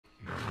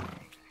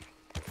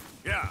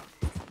Yeah.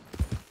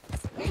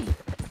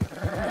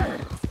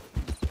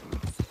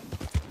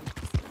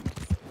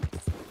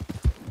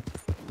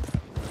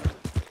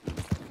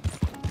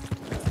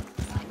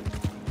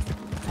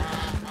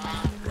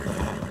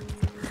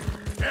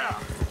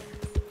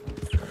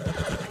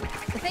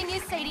 The thing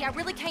is, Sadie, I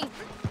really can't...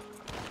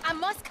 I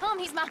must come.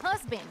 He's my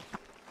husband.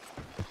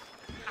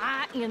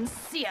 I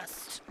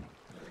insist.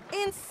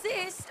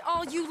 Insist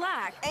all you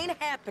like. Ain't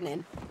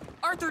happening.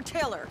 Arthur,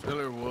 tell her. Tell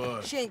her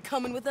what? She ain't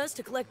coming with us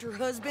to collect her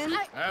husband.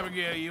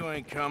 Abigail, you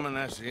ain't coming.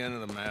 That's the end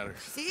of the matter.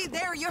 See,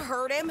 there you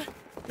heard him.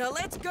 Now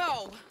let's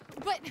go.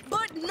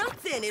 But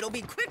nothing. It'll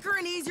be quicker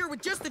and easier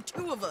with just the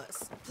two of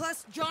us.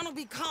 Plus, John will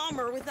be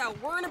calmer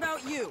without worrying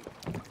about you.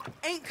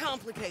 Ain't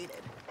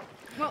complicated.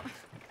 Well,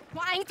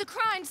 I ain't the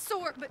crying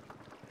sort, but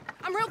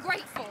I'm real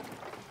grateful.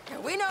 Yeah,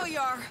 we know you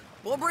are.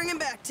 We'll bring him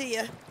back to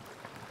you.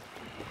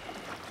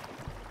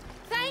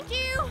 Thank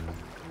you.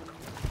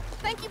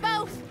 Thank you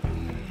both.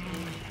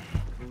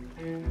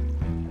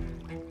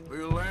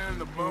 We'll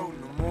land the boat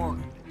in the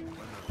morning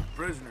when the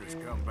prisoners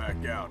come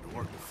back out to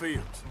work the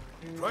fields.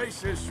 The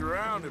place is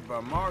surrounded by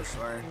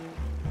marshland.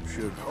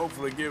 Should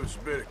hopefully give us a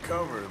bit of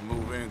cover to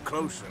move in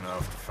close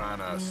enough to find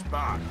a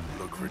spot and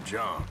look for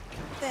John.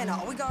 Then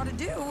all we gotta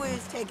do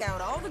is take out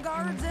all the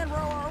guards and row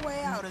our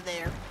way out of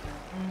there.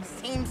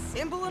 Seems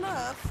simple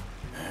enough.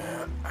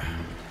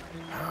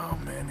 How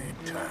many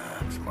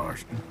times,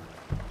 Marston?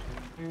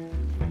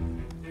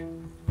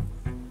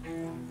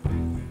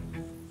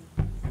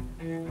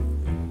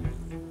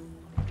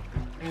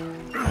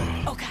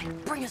 Okay,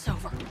 bring us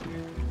over.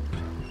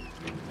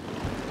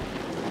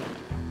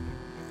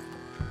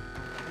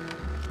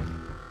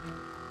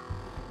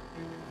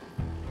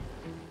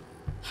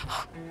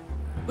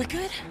 We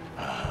good?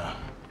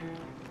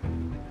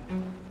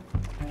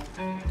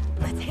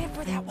 Let's head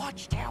for that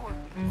watchtower.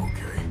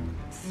 Okay.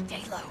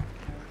 Stay low.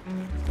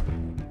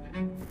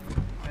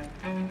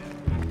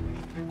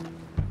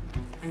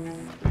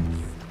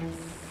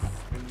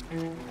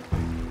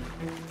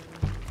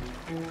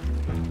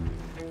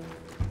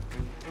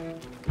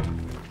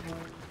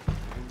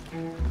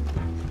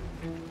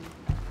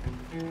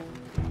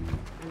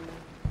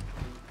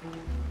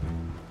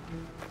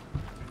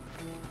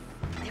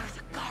 There's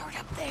a guard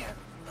up there.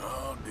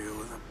 I'll deal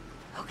with him.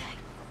 Okay,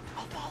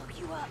 I'll follow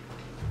you up.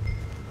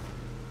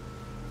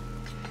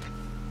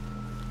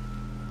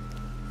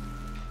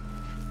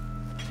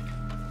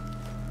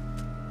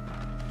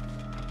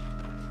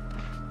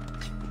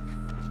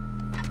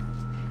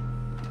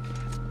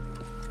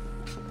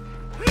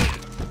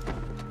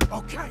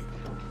 Okay,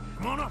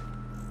 come on up.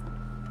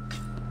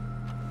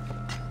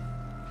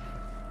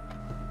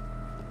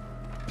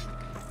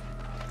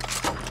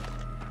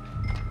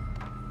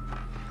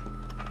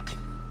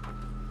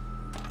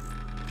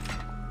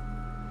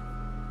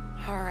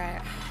 All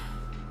right.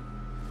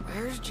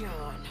 Where's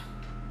John?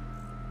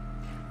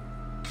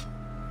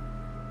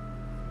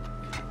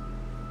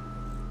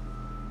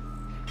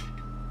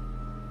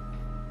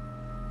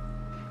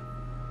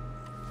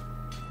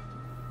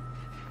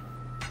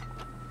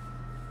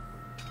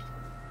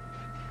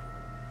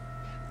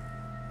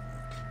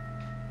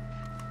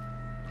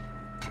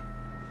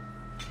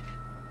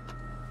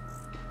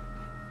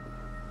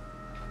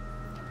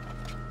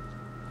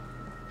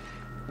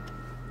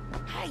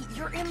 Hey,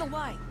 you're in the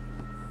way.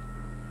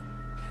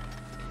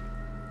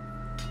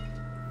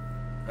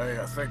 Hey,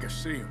 I think I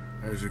see him.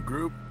 There's a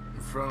group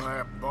in front of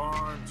that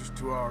barn just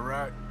to our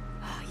right.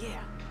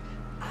 Yeah.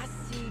 I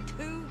see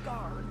 2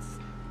 guards.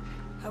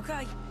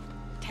 Okay,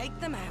 take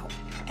them out,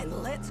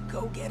 and let's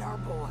go get our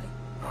boy.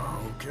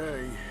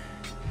 Okay.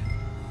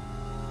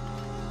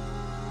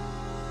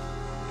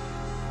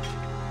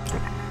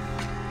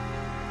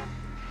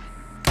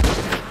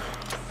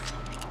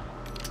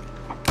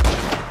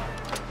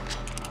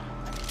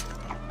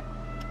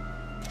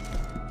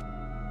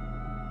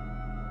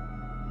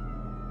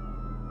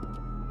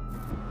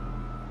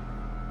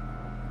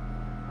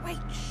 Wait,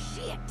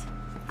 shit!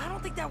 I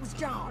don't think that was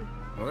John.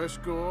 Well, let's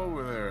go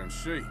over there and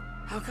see.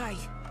 Okay,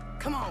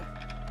 come on.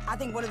 I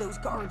think one of those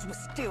guards was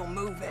still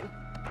moving.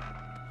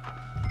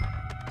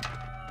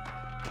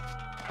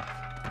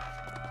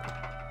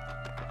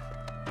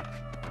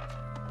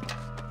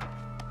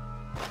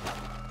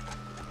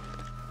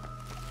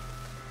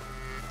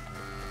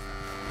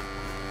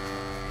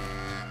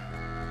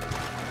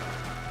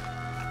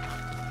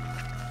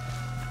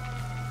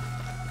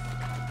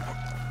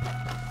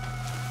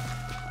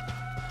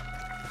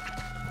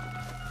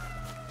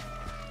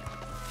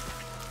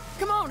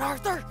 Come on,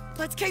 Arthur!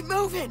 Let's keep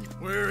moving!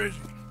 Where is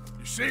he?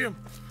 You see him?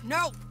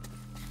 No!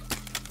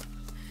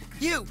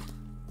 You!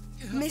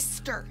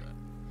 Mister!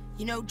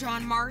 You know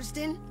John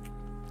Marsden?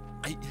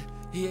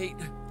 He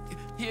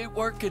ain't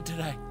working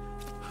today.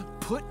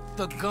 Put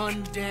the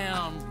gun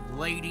down,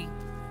 lady.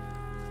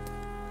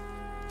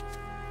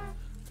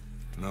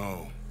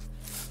 No.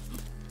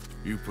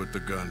 You put the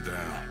gun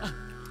down.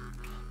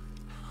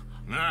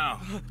 Now.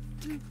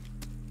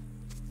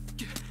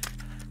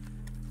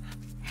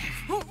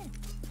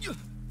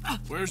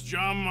 Where's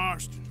John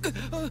Marston?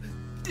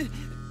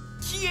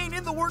 He ain't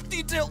in the work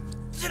detail.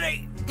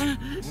 today.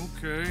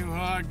 Okay,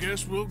 well, I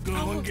guess we'll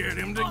go and get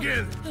him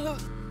together.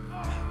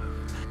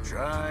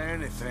 Try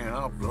anything,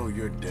 I'll blow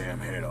your damn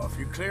head off.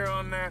 You clear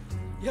on that?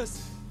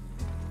 Yes.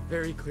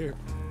 Very clear.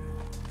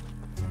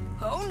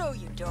 Oh, no,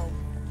 you don't.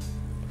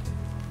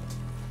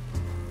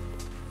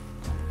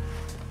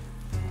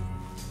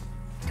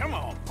 Come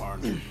on,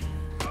 partner.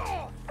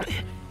 Now,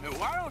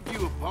 why don't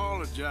you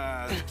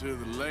apologize to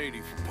the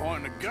lady for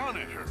pointing a gun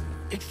at her?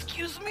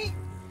 Excuse me?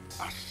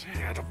 I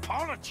said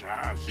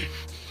apologize.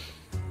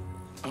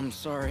 I'm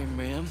sorry,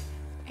 ma'am.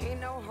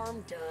 Ain't no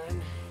harm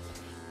done.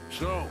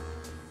 So,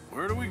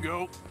 where do we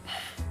go?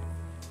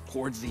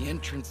 Towards the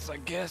entrance, I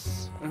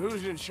guess. And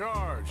who's in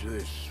charge of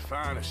this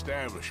fine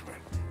establishment?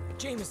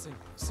 Jameson,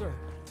 sir.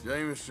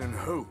 Jameson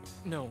who?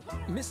 No,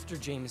 Mr.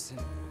 Jameson.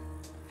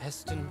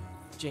 Heston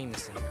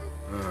Jameson.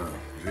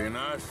 Is he a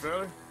nice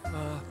fella?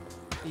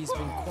 He's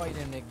been quite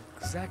an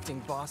exacting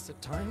boss at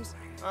times.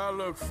 I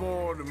look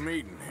forward to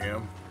meeting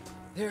him.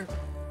 They're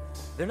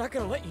not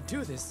gonna let you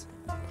do this.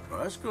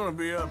 Well, that's gonna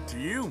be up to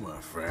you, my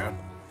friend.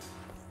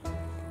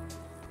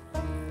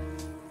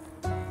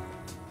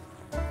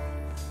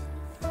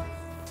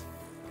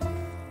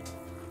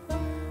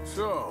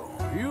 So,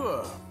 you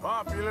a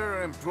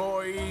popular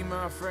employee,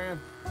 my friend?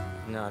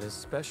 Not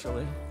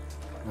especially.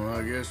 Well,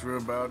 I guess we're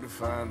about to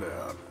find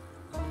out.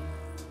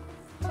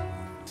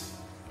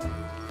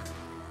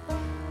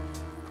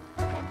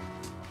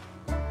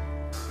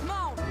 Come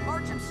on,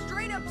 march him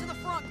straight up to the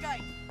front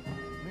gate.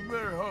 We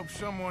better hope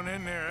someone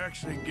in there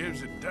actually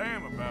gives a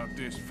damn about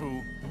this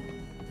fool.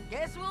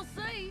 Guess we'll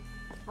see.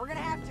 We're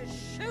gonna have to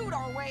shoot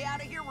our way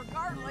out of here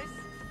regardless.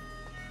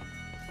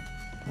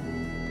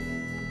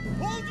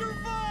 Hold your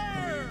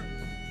fire!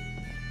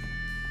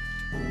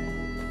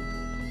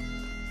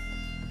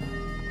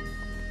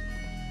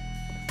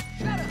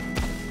 Shut up!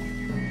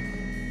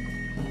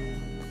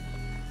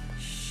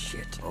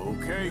 Shit.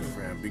 Okay,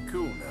 friend, be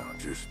cool now.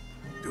 Just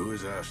do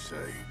as I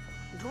say.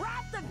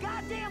 Drop the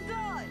goddamn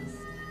guns!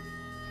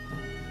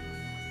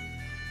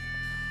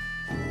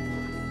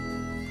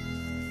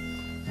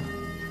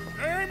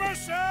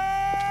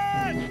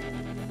 Jameson!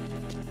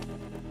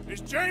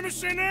 Is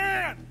Jameson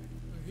in?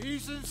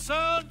 He's in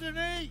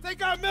Saint-Denis. They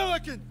got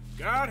Milliken.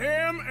 Got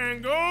him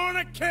and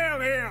gonna kill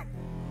him.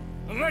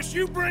 Unless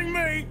you bring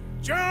me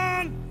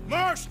John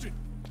Marston.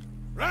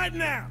 Right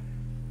now.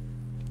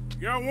 You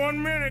got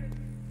 1 minute.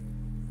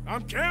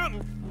 I'm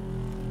counting.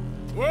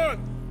 1,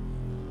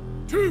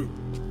 2,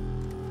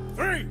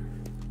 3.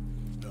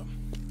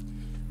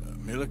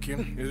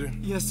 Milliken, is it?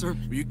 Yes, sir.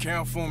 Will you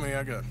count for me?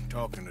 I got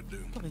talking to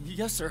do.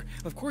 Yes, sir.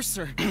 Of course,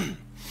 sir.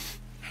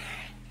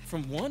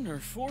 From 1 or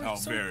 4? Oh,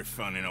 sir? very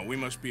funny. No, we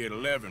must be at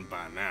 11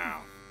 by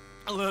now.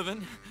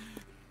 11,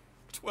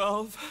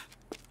 12,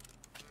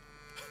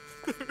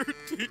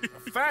 13,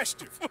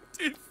 Faster.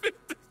 14,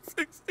 15,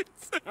 16,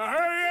 17, Now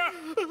hurry up.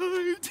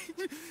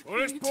 18. Well,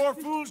 this poor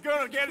fool's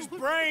gonna get his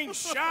brains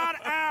shot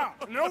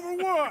out. And over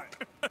what?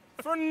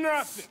 For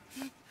nothing.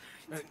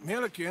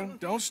 Milliken,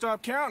 don't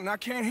stop counting. I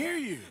can't hear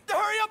you.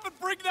 Hurry up and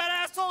bring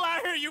that asshole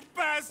out here, you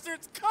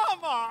bastards!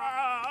 Come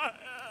on!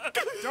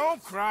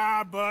 Don't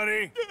cry,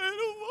 buddy. I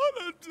don't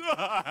want to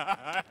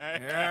die.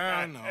 Yeah,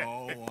 I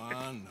know.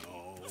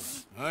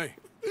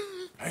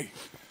 Hey,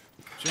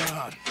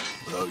 John,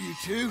 hello, you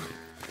two.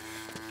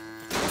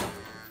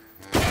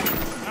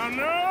 Now,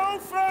 no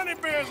funny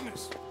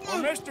business. For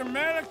Mr.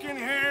 Milliken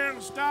here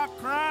to stop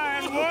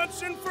crying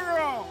once and for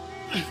all.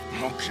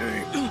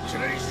 Okay,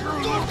 today's your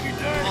lucky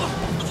day.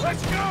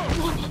 Let's go!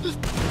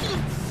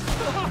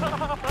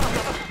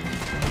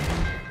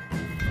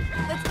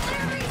 Let's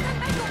clear these and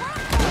make a run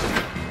for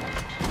it.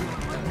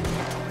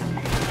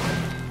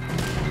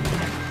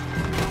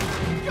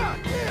 God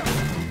damn!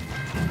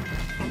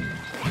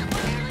 We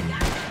nearly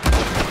got it.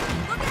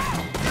 Look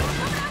out! They were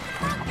coming out the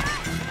front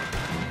gate.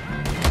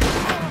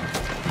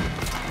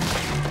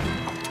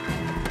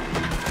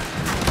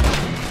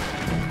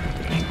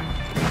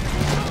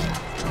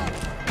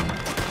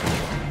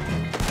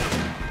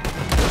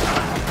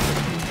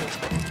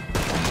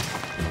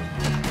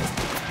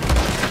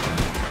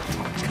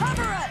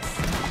 Cover us!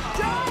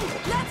 Joe,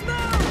 let's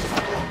move!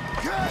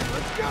 Good,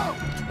 let's go!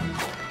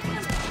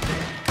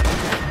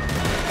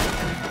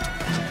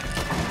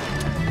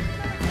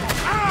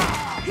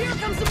 Here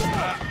comes some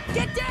more!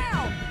 Get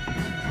down!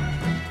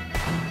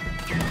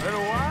 Been a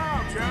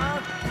while, John.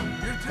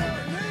 You're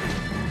telling me?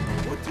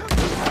 What took you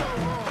so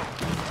long?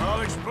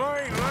 I'll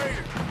explain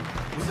later.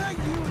 Was that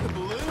you in the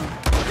balloon?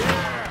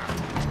 Yeah.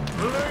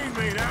 Believe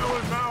me, that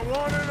was my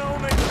one and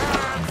only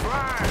time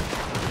flying.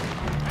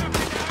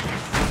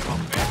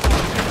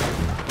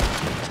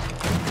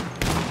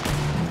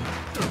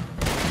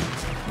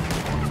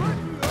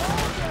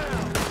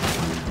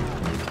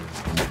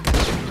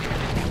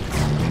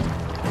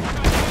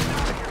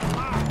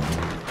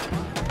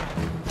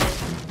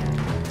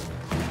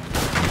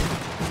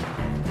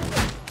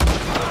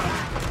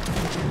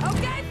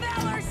 Okay,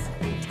 fellers!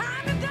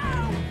 Time to go!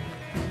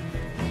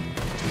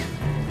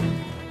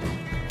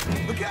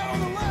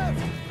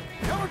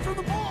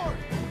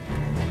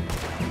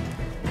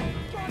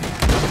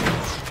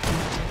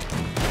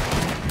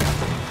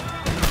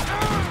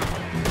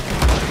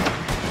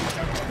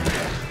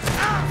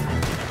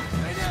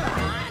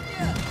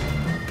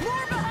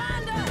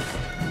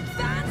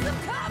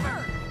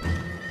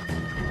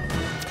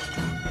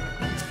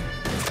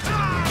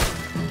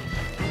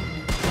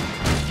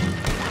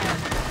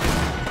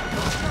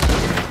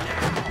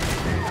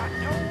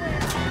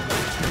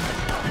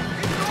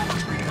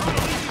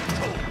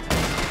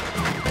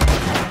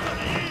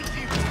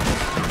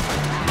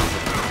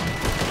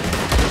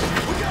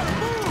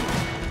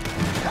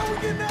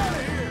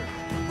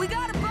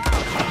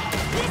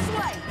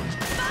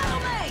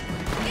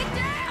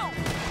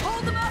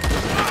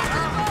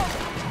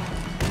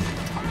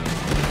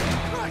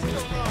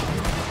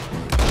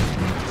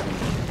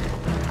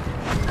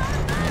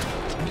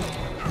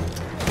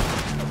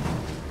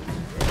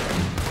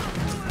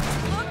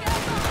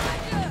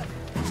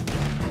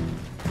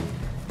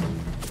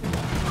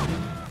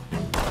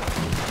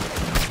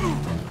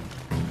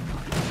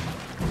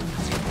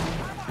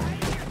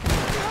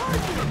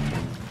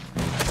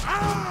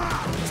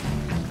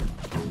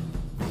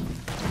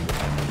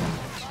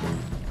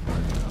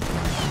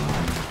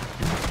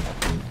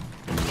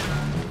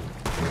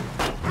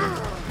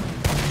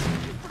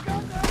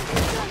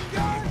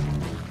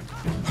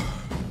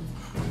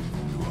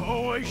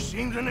 place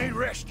seems to need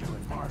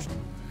rescuing, Marston.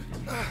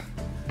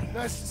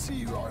 Nice to see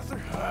you,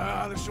 Arthur.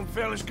 There's some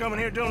fellas coming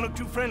here. Don't look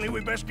too friendly.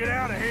 We best get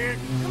out of here.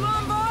 Come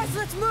on, boys,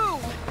 let's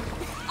move.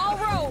 I'll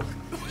roll.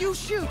 You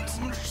shoot.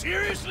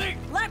 Seriously?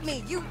 Let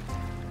me.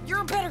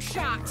 You're a better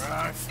shot.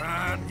 Right,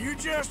 fine. You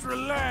just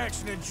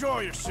relax and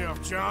enjoy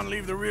yourself, John.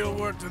 Leave the real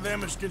work to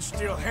them as can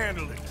still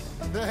handle it.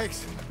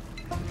 Thanks.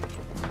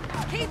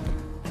 Keep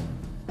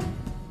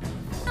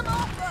them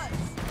off us.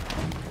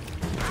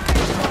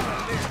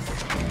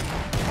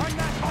 Turn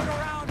that boat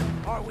around,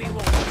 or we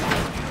will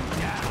cut you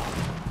down.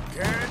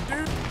 Can't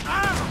do...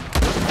 Ow!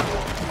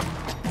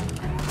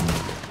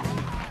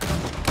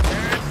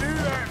 Can't do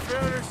that,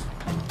 fellas.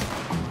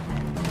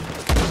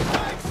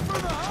 Thanks for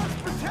the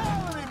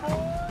hospitality,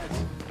 boys!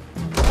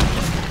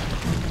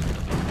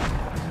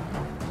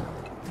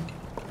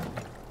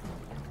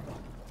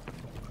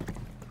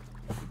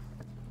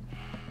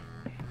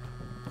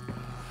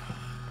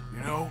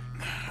 You know,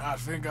 I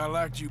think I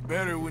liked you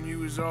better when you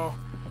was all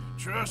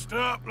trussed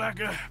up like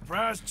a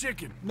prize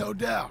chicken. No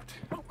doubt.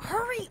 Oh,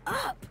 hurry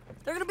up.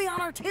 They're gonna be on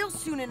our tails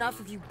soon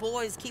enough if you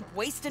boys keep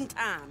wasting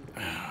time.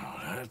 Oh,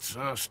 that's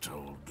us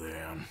told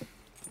them.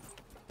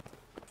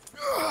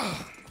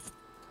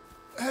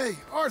 Hey,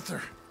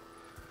 Arthur.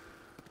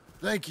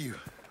 Thank you.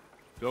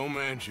 Don't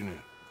mention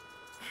it.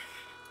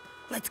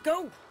 Let's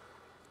go.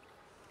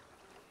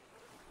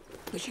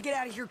 We should get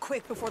out of here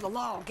quick before the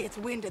law gets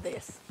wind of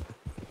this.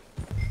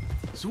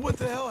 So what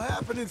the hell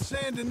happened in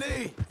Saint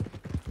Denis?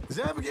 Is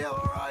Abigail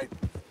all right?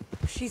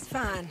 She's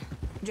fine.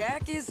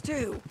 Jack is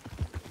too.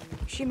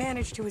 She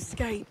managed to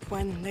escape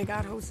when they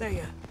got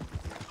Hosea.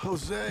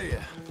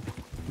 Hosea.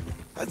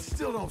 That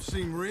still don't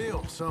seem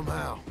real,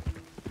 somehow.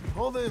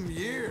 All them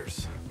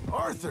years.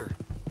 Arthur.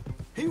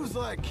 He was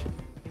like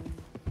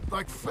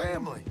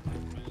family.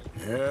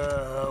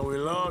 Yeah, we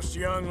lost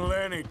young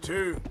Lenny,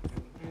 too.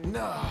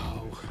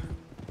 No.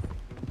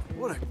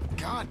 What a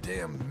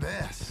goddamn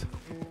mess.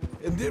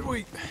 And did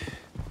we...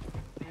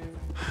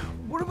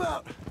 What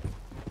about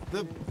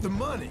the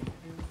money?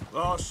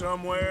 Lost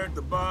somewhere at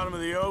the bottom of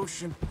the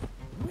ocean.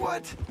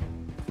 What?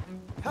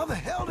 How the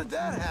hell did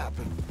that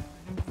happen?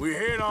 We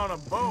hit on a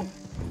boat.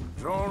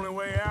 It's the only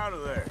way out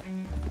of there.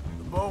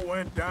 The boat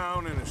went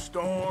down in a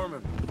storm,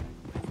 and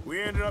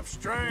we ended up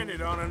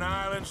stranded on an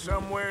island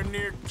somewhere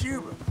near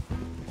Cuba.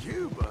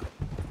 Cuba?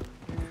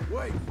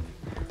 Wait,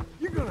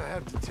 you're gonna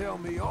have to tell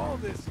me all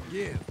this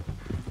again.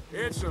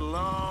 It's a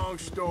long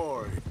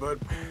story, but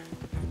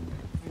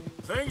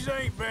things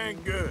ain't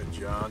been good,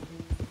 John.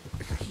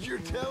 You're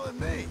telling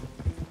me?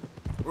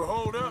 We're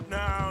holed up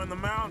now in the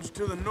mountains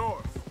to the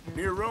north,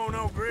 near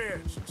Roanoke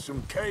Ridge, and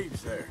some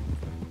caves there.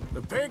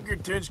 The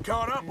Pinkertons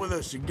caught up with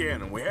us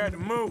again, and we had to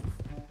move.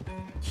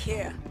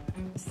 Yeah.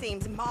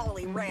 Seems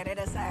Molly ratted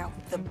us out,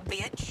 the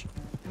bitch.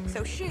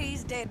 So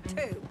she's dead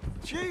too.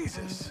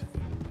 Jesus.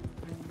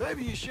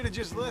 Maybe you should have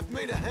just left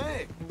me to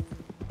hang.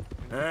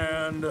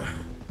 And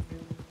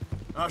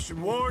I should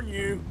warn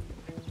you,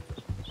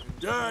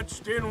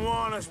 Dutch didn't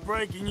want us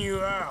breaking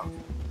you out.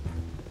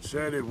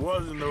 Said it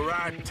wasn't the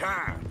right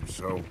time,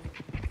 so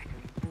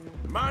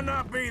it might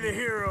not be the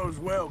hero's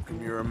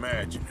welcome you're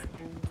imagining.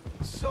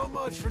 So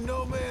much for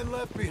no man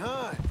left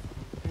behind.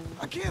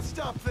 I can't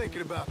stop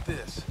thinking about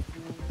this.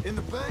 In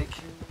the bank,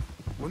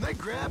 when they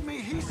grabbed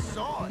me, he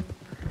saw it.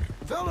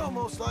 Felt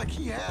almost like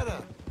he had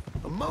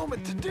a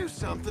moment to do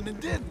something and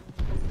didn't.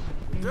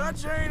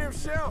 Dutch ain't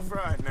himself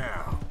right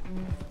now.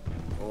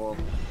 Or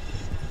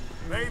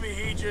maybe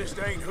he just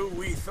ain't who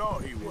we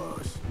thought he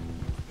was.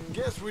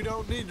 Guess we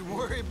don't need to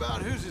worry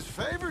about who's his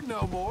favorite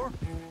no more.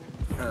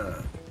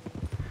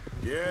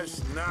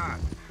 Guess not.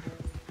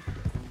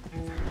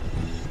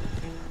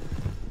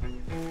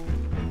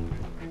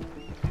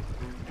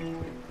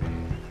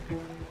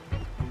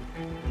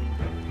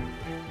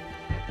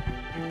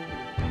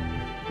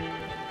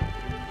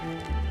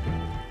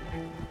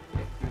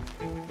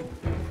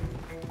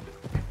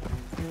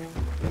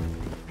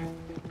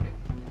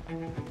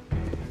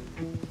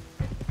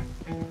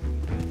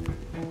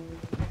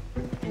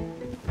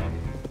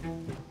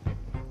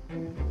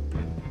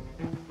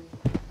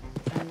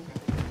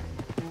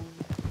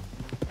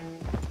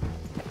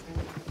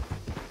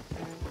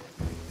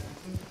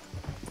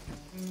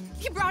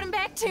 You brought him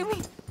back to me.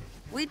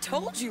 We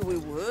told you we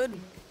would.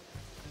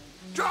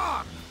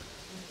 John!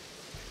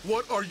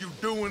 What are you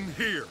doing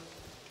here?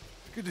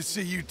 Good to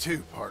see you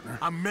too, partner.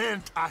 I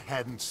meant I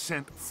hadn't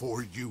sent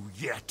for you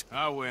yet.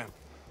 I went.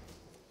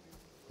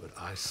 But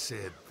I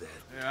said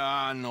that. Yeah,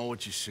 I know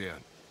what you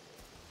said.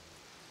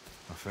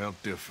 I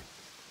felt different.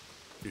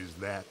 Is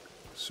that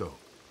so?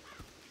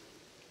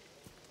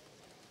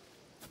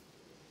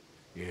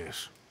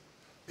 Yes.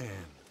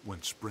 And when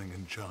Spring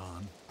and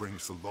John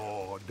brings the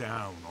law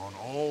down on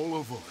all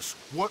of us,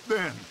 what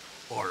then,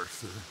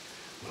 Arthur?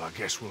 Well, I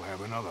guess we'll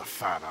have another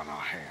fight on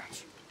our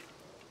hands.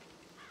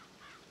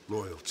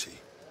 Loyalty,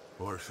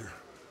 Arthur,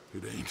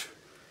 it ain't.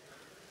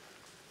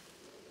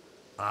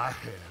 I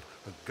had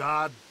a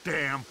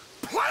goddamn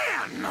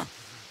plan!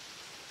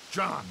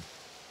 John,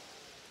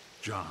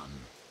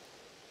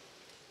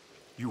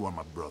 you are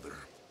my brother.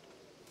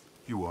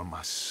 You are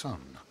my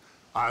son.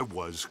 I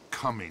was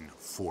coming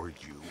for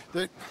you.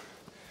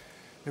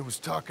 They was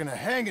talking of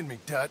hanging me,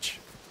 Dutch.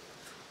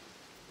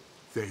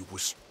 They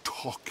was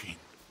talking.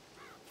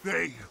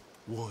 They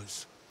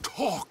was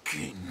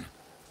talking.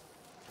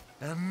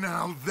 And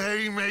now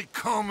they may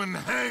come and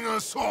hang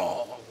us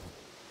all.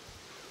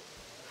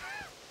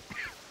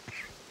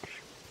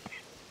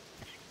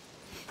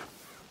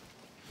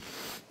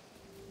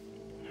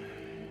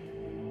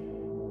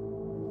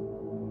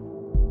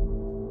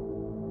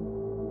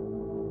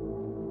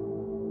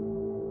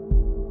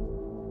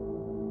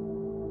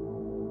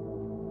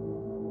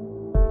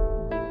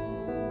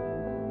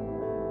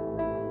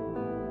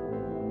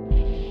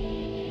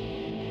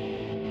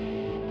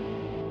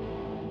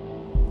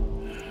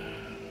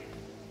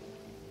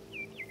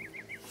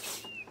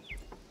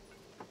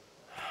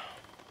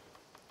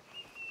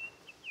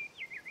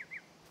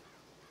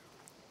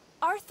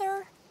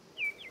 Arthur!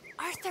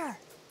 Arthur!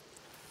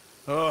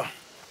 Oh,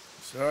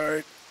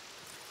 sorry.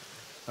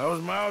 I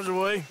was miles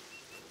away,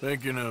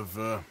 thinking of,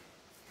 I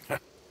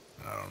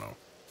don't know.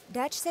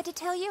 Dutch said to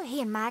tell you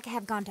he and Mike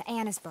have gone to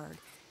Annesburg.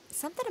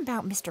 Something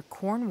about Mr.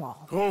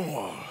 Cornwall.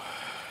 Cornwall.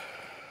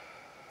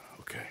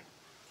 Okay.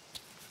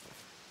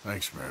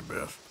 Thanks, Mary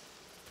Beth.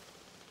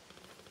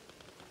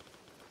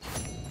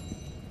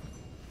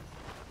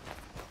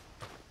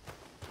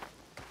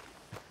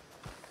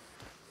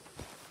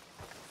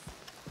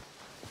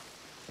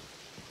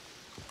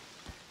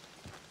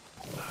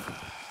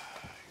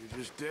 You're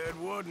just dead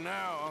wood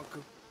now,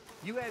 Uncle.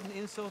 You add an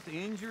insult to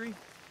injury?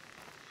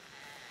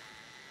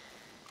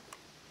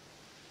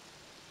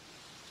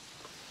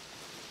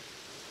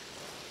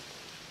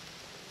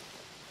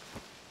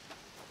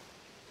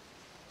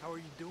 How are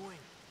you doing?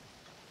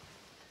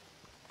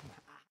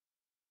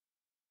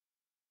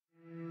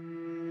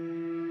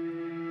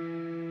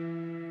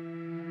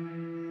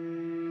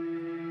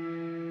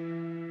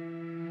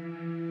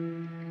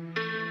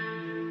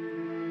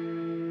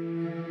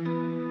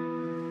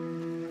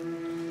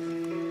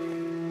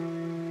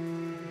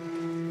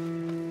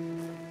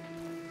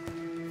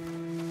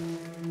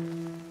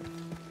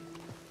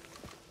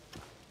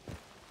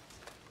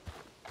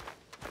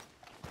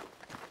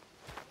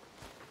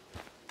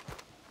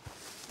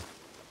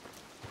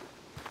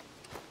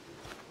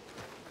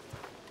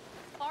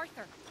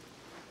 Arthur.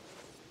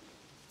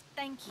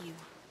 Thank you.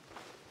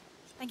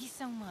 Thank you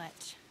so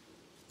much.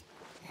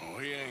 Oh,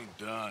 he ain't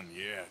done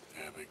yet,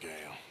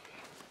 Abigail.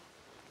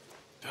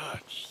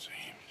 Dutch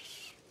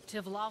seems... To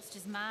have lost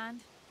his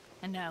mind?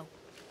 And no,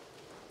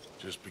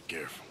 Just be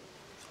careful.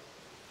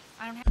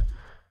 I don't have...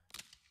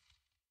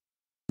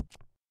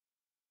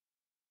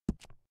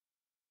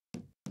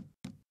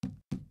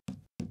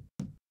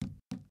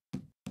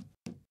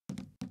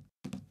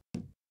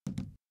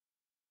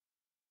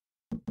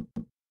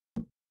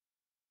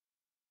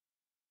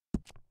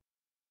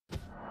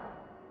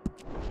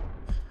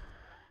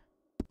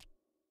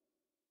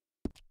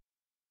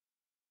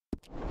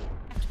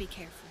 have to be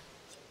careful.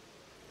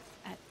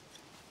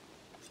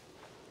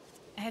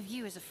 I have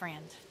you as a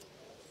friend.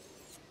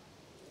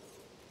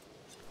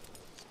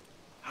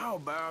 How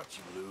about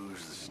you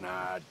lose the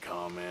snide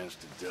comments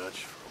to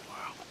Dutch for a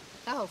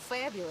while? Oh,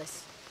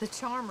 fabulous. The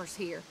Charmer's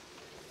here.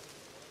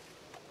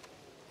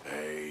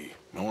 Hey,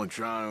 I'm only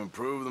trying to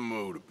improve the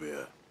mood a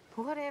bit.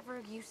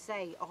 Whatever you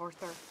say,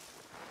 Arthur.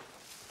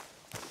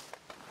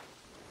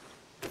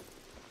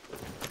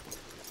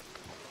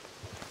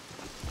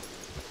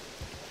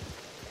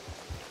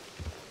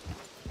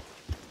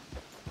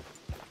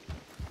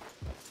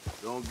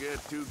 Don't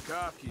get too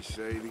cocky,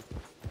 Sadie.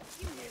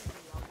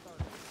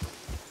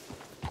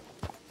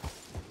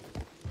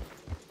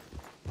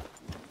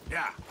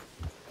 Yeah.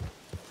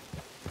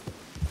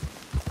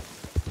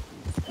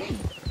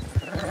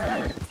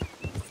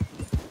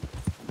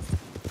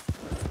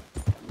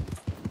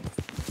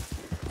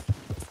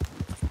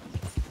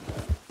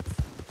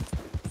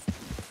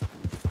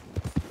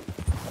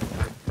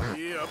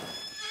 Yep.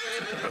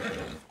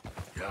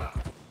 Yeah.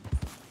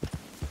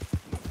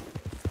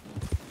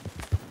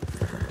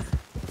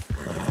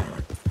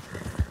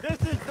 This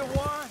is the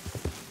one!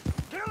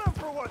 Kill them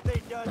for what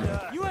they done to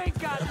us! You ain't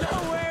got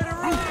nowhere to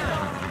run!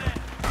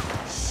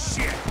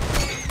 Shit!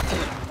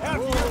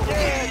 After you're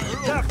dead,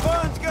 that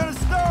fun's gonna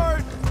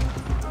start!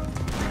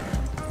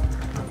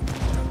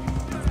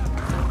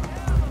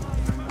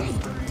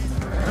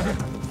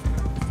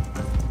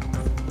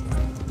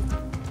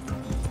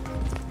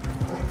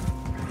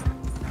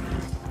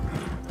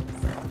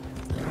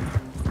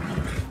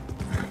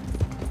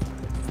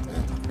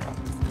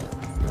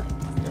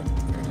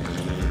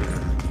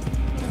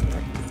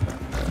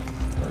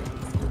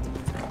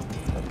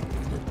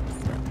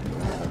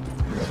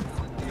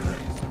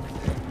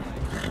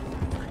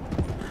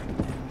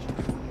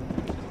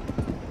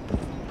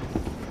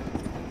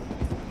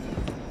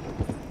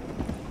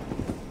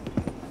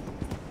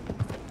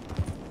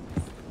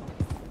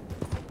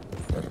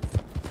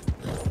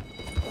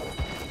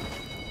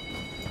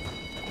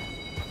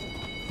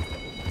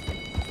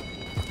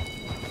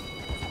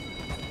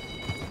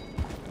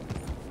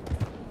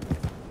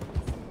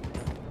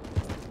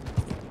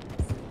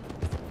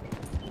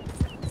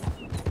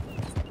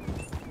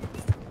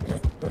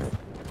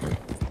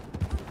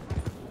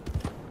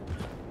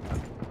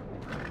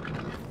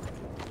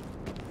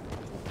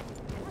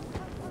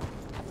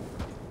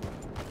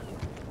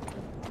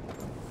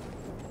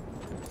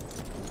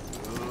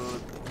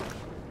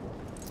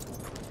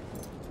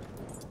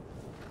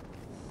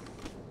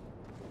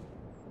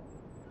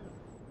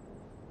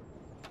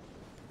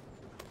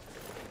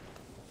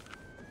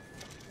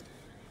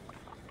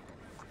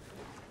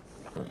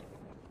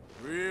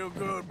 real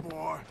good,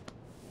 boy.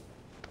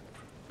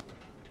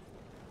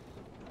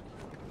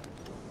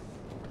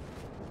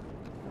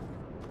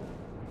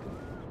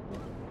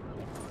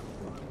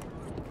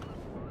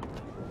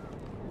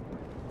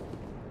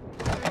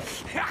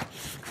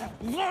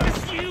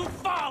 Was you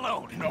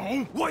followed?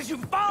 No. Was you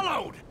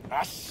followed?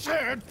 I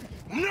said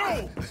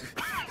no!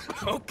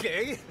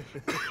 Okay.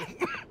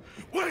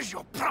 What is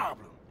your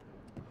problem?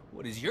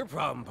 What is your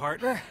problem,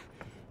 partner?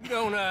 You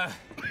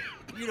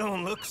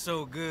don't look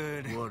so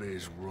good. What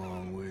is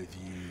wrong with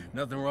you?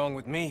 Nothing wrong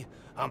with me.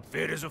 I'm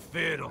fit as a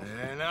fiddle.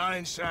 And not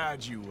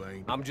inside you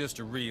ain't. I'm just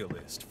a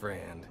realist,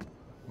 friend.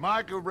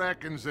 Micah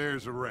reckons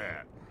there's a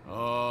rat.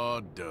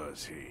 Oh,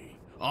 does he?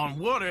 On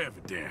what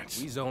evidence?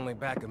 He's only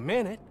back a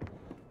minute.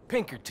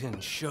 Pinkerton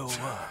show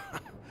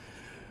up.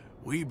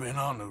 We've been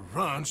on the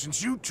run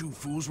since you two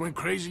fools went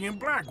crazy in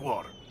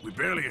Blackwater. We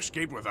barely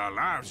escaped with our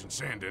lives in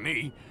Saint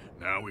Denis.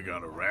 Now we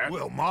got a rat.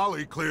 Well,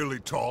 Molly clearly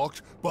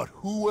talked, but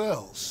who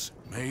else?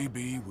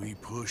 Maybe we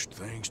pushed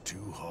things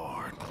too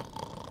hard.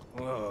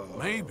 Whoa.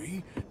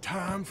 Maybe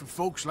time for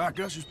folks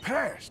like us is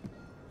past.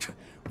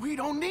 We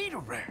don't need a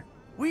rat.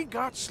 We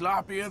got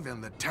sloppier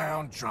than the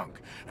town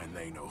drunk, and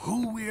they know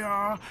who we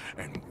are,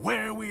 and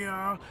where we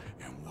are,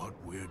 and what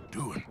we're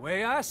doing.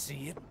 Way I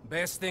see it,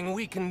 best thing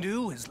we can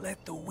do is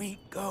let the week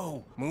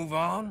go. Move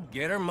on,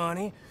 get our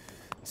money,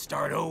 and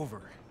start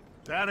over.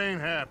 That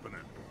ain't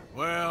happening.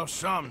 Well,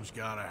 something's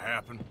gotta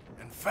happen,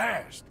 and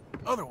fast.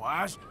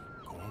 Otherwise,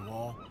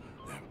 Cornwall,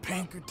 them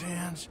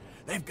Pinkertons,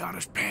 they've got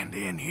us penned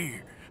in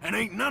here, and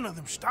ain't none of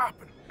them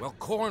stopping. Well,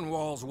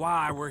 Cornwall's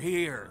why we're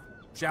here.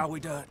 Shall we,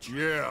 Dutch?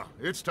 Yeah,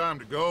 it's time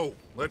to go.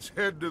 Let's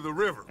head to the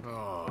river.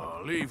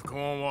 Oh, leave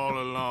Cornwall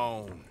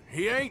alone.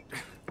 He ain't...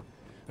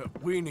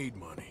 We need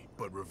money,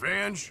 but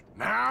revenge?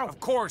 Now? Of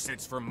course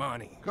it's for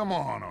money. Come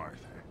on,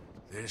 Arthur.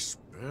 This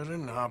better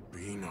not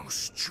be no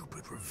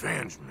stupid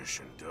revenge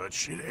mission,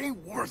 Dutch. It ain't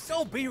worth it.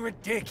 Don't be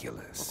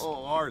ridiculous.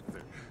 Oh,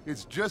 Arthur,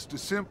 it's just a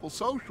simple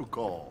social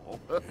call.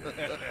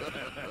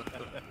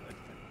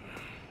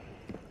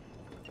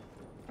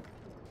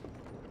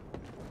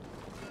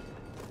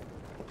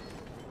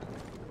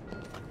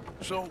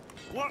 So,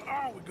 what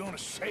are we gonna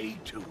say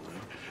to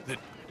him that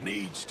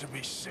needs to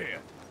be said?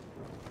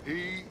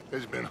 He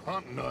has been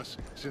hunting us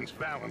since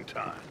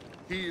Valentine.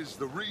 He is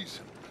the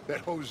reason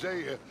that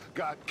Hosea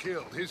got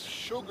killed. His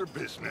sugar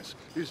business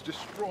is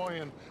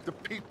destroying the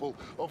people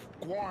of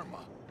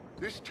Guarma.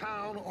 This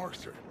town,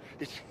 Arthur,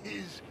 it's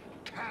his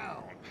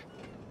town.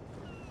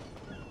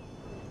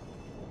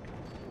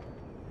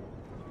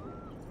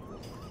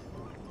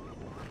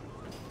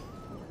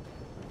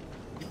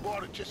 He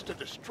bought it just to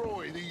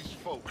destroy these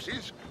folks.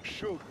 His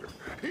sugar,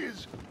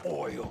 his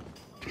oil,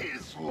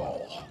 his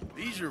law.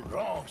 These are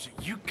wrongs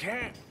that you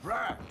can't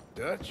right,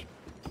 Dutch.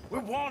 We're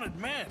wanted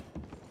men.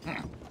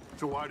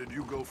 So why did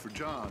you go for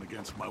John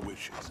against my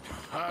wishes?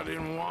 I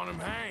didn't want him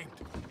hanged.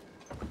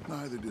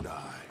 Neither did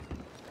I.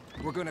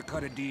 We're gonna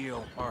cut a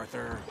deal,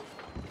 Arthur.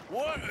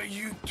 What are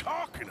you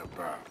talking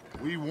about?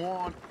 We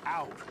want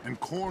out, and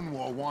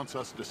Cornwall wants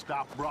us to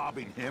stop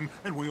robbing him,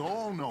 and we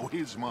all know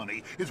his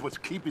money is what's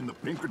keeping the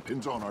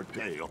Pinkertons on our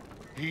tail.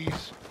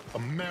 He's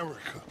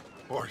America,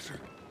 Arthur,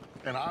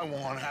 and I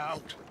want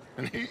out.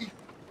 And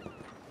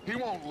he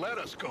won't let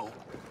us go.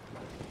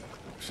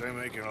 This ain't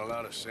making a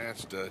lot of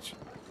sense, Dutch.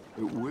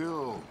 It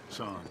will,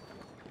 son.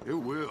 It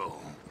will.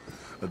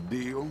 A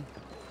deal,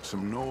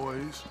 some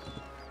noise,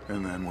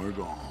 and then we're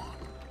gone.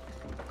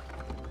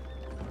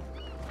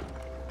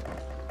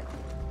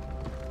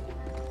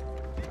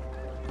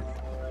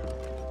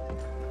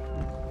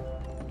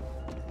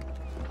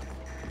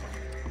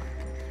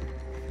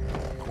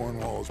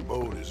 Cornwall's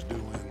boat is due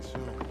in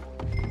soon.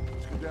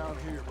 Let's go down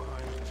here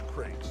behind these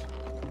crates.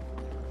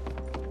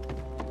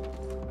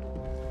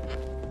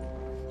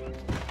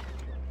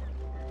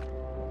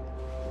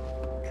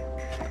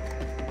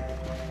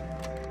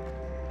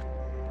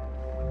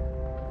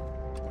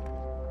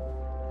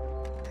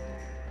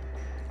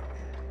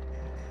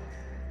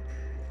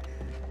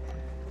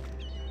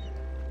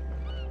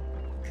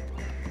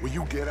 Will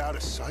you get out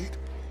of sight?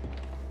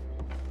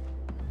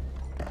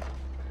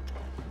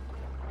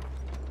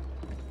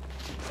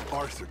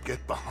 Arthur,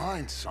 get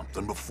behind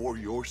something before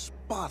you're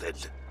spotted.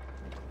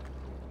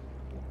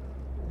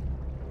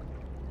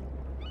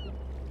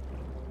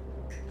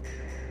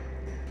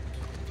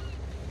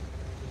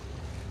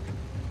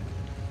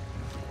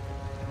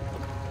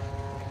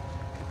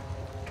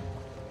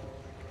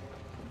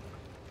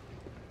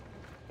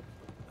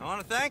 I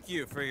want to thank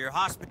you for your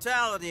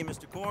hospitality,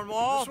 Mr.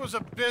 Cornwall. This was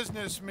a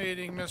business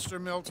meeting,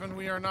 Mr. Milton.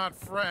 We are not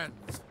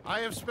friends. I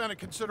have spent a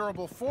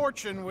considerable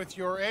fortune with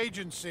your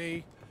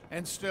agency,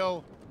 and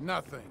still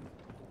nothing.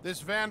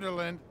 This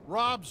Vanderlyn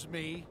robs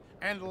me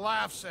and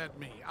laughs at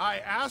me. I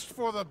asked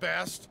for the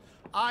best.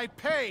 I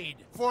paid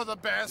for the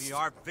best. We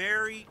are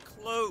very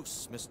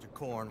close, Mr.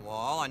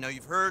 Cornwall. I know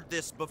you've heard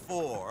this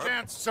before.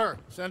 Chance, sir.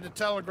 Send a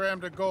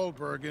telegram to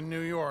Goldberg in New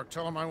York.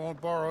 Tell him I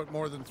won't borrow it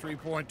more than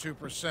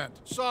 3.2%.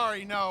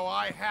 Sorry, no,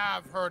 I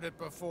have heard it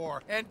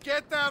before. And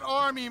get that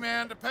army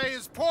man to pay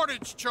his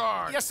portage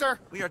charge. Yes, sir.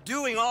 We are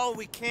doing all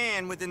we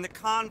can within the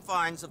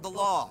confines of the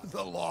law.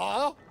 The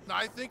law?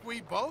 I think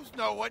we both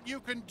know what you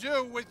can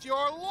do with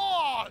your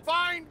law.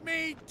 Find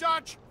me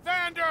Dutch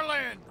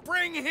Vanderlyn.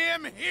 Bring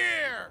him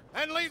here.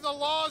 And leave the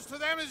laws to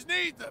them as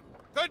need them.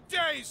 Good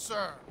day,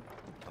 sir.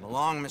 Come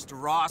along,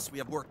 Mr. Ross. We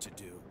have work to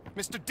do.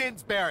 Mr.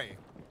 Didsbury.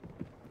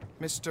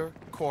 Mr.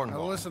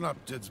 Cornwall. Now listen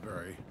up,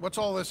 Didsbury. What's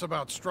all this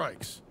about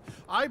strikes?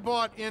 I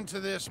bought into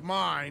this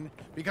mine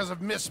because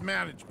of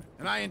mismanagement,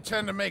 and I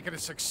intend to make it a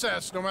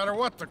success no matter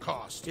what the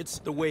cost. It's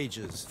the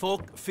wages.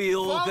 Folk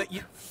feel that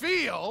you...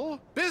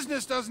 Feel?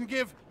 Business doesn't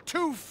give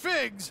two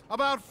figs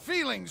about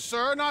feelings,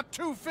 sir, not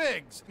two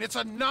figs. It's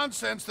a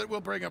nonsense that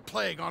will bring a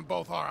plague on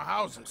both our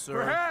houses.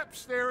 Sir.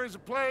 Perhaps there is a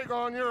plague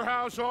on your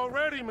house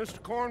already,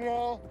 Mr.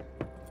 Cornwall.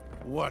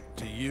 What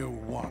do you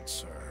want,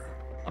 sir?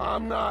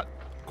 I'm not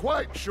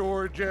quite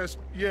sure just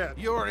yet.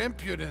 Your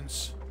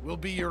impudence will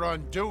be your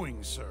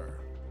undoing, sir.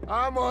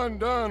 I'm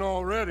undone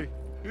already.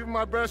 Even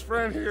my best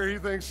friend here, he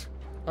thinks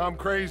I'm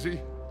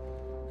crazy.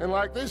 And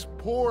like this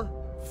poor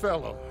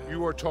fellow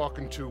you are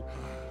talking to,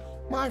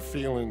 my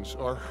feelings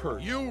are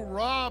hurt. You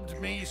robbed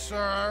me,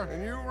 sir.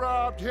 And you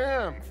robbed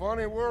him.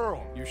 Funny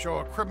world. You show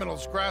a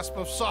criminal's grasp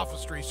of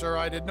sophistry, sir.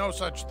 I did no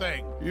such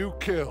thing. You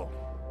kill.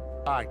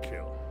 I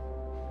kill.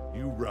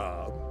 You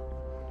rob.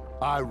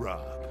 I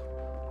rob.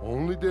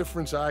 Only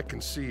difference I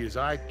can see is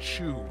I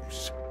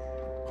choose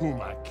whom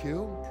I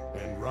kill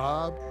and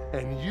rob,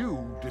 and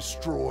you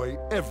destroy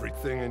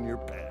everything in your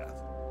path.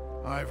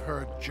 I've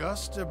heard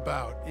just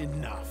about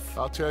enough.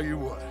 I'll tell you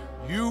what.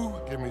 You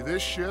give me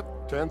this ship,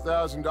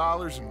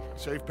 $10,000, and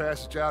safe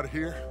passage out of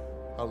here,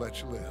 I'll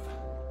let you live.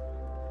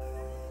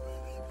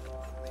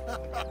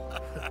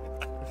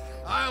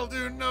 I'll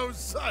do no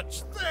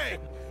such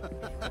thing.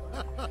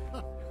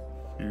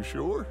 You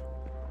sure?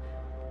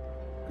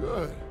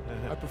 Good.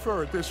 I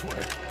prefer it this way.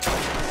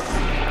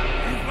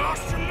 You've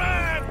lost your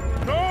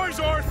man! Noise,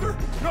 Arthur!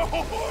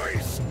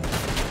 Noise!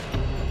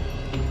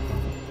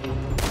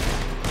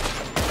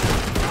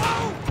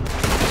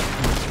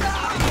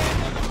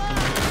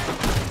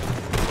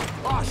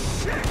 Oh,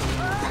 shit!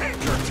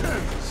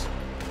 Pinkertons!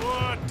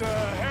 What the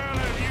hell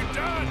have you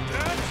done,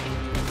 Dutch?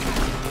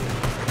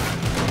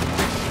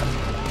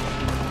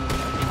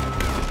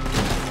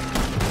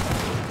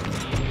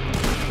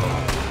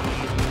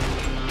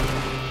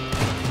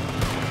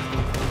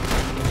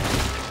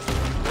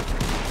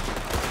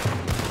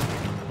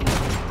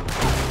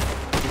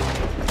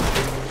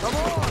 Come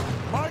on!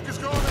 Mike is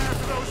going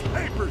after those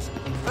papers.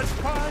 Let's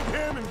find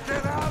him and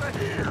get out of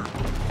here.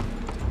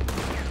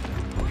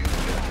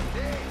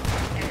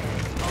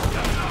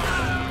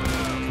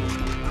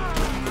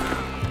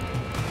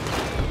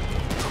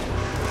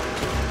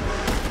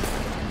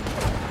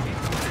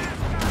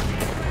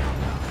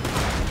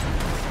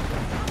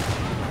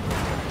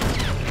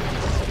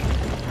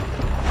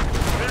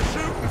 They're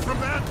shooting from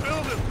that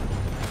building.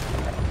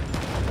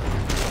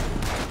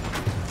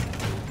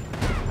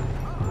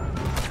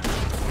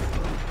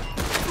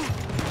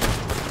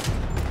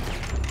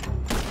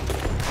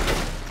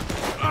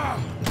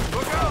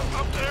 Look out,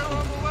 up there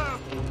on the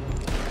left.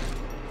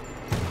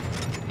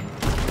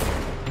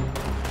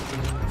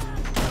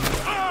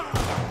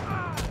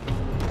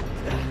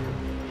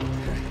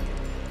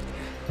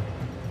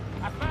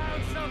 I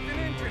found something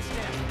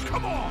interesting.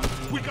 Come on,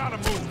 we gotta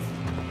move.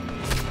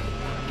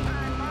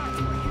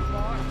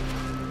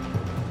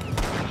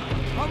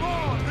 Come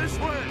on, this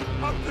way,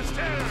 up the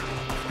stairs.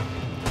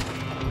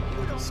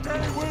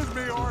 Stay with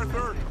me,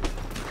 Arthur.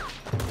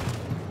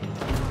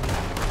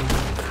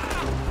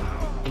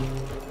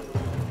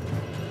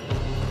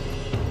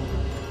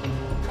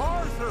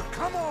 Arthur,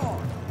 come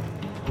on!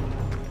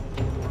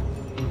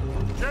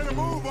 Get a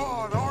move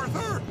on,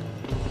 Arthur!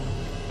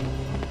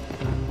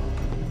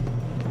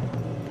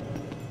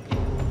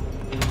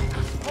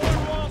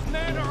 Cornwall's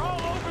men are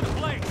all over the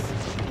place.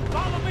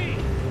 Follow me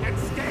and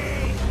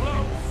stay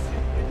close.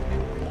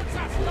 What's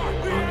that start?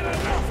 We had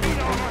enough heat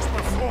on us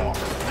before.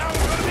 Now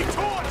we're gonna be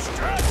torched,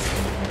 Dutch!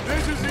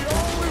 This is the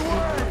only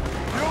way.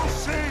 You'll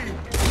see.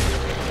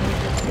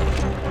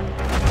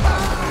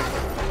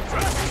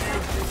 Trust you.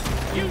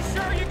 You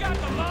sure you got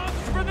the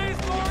lungs for this,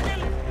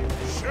 Morgan?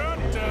 Shut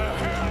the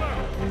hell up.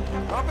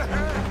 Up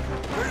ahead.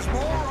 There's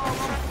more of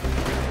them.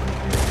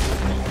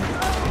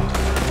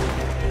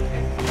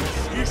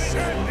 You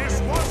said this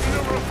wasn't a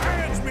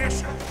revenge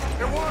mission.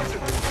 It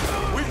wasn't.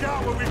 We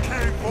got what we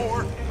came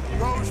for.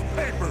 Those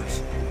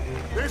papers.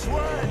 This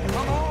way.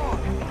 Come on.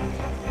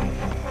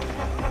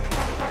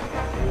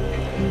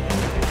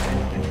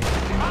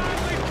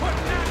 Finally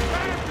putting that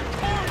bastard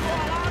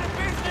Cornwall out of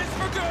business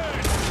for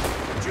good.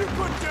 Did you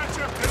put Dutch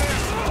up to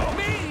this?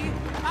 Me?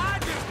 I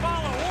just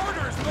follow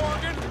orders,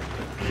 Morgan.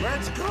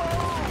 Let's go.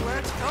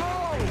 Let's go.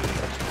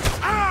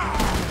 Ah!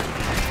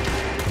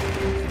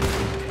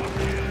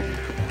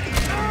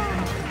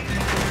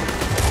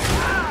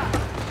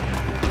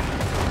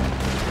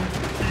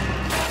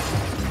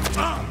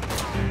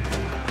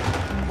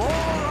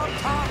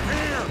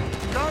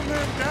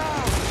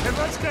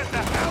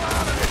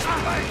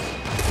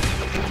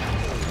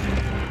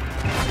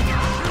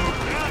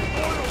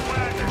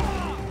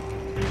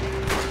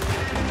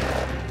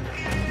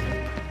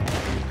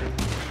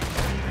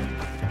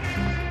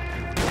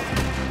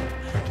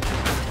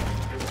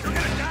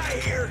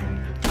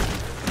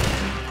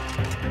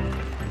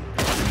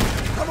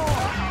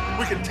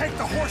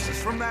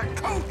 back.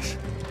 Coach!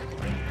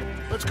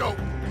 Let's go.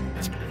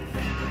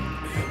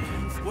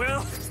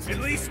 Well, at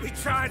least we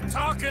tried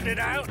talking it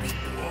out.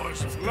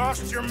 Boys have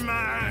lost your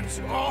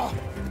minds. Oh,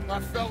 I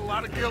felt a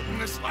lot of guilt in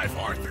this life,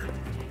 Arthur.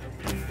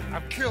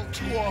 I've killed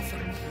too often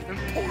and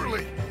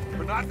poorly,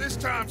 but not this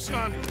time,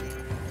 son.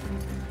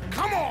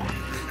 Come on!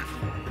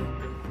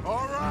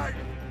 All right,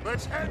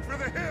 let's head for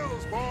the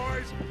hills,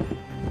 boys.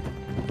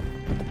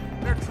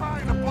 They're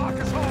trying to block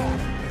us off.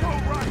 Go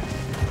right.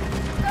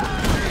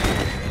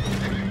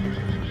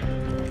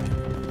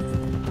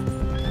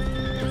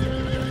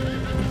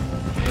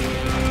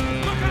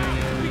 Look out!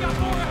 We got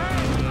more ahead!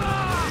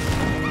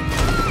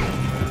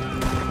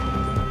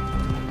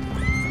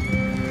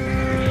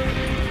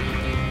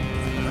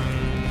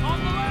 On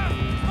the left!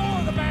 More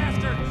of the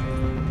bastards!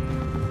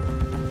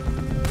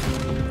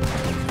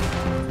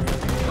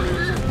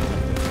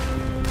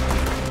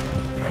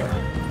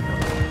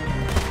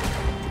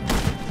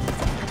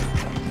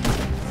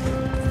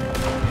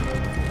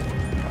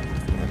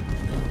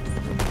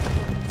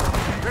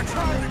 They're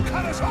trying to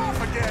cut us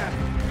off again.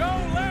 Go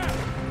left!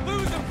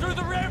 Lose them through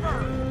the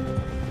river!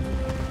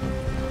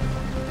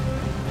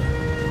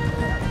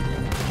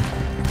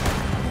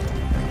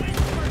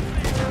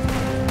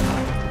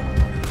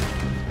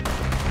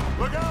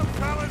 Look out,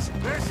 fellas.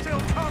 They're still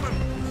coming.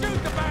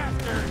 Shoot the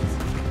bastards!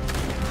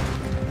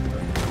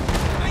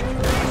 Make it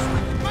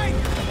fast! Make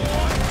it,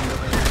 boy!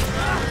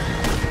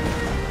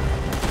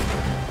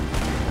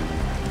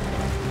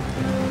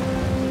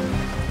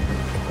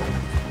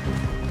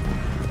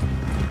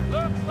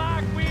 Looks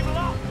like we've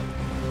lost them.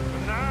 For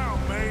now,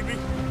 maybe.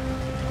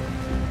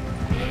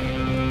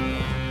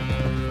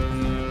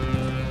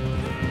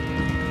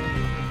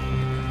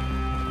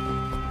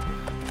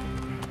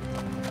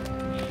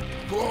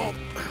 Whoa.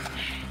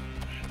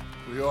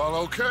 We all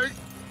okay?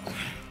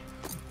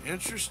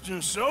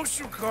 Interesting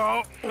social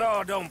call.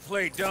 Oh, don't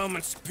play dumb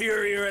and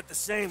superior at the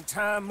same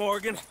time,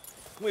 Morgan.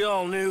 We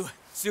all knew,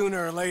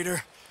 sooner or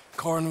later,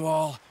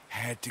 Cornwall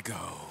had to go.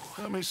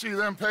 Let me see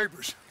them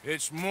papers.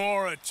 It's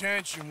more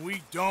attention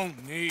we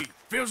don't need.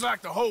 Feels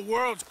like the whole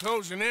world's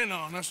closing in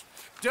on us.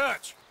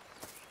 Dutch,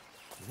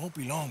 it won't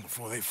be long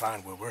before they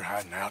find where we're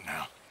hiding out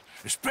now.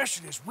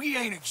 Especially as we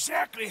ain't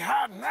exactly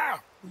hiding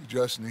out. We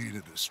just need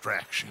a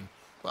distraction.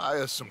 Buy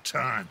us some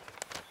time.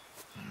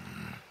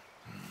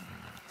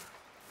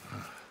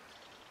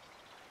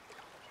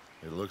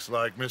 It looks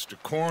like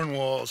Mr.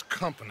 Cornwall's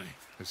company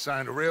has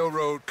signed a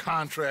railroad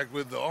contract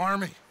with the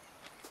army.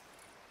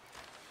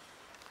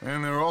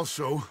 And they're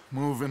also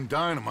moving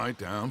dynamite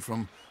down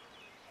from,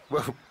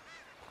 well,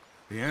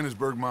 the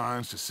Annesburg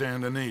mines to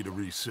Saint Denis to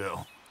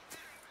resell.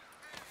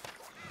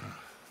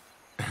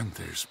 And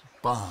there's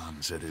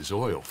bonds at his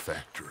oil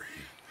factory.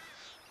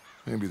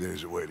 Maybe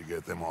there's a way to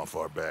get them off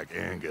our back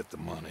and get the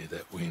money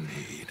that we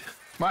need.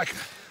 Micah,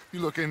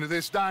 you look into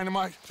this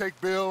dynamite. Take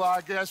Bill,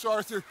 I guess.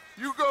 Arthur,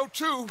 you go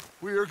too.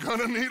 We are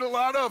gonna need a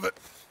lot of it.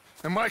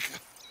 And Micah,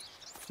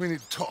 we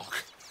need to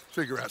talk.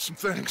 Figure out some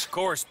things. Of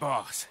course,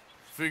 boss.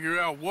 Figure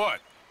out what?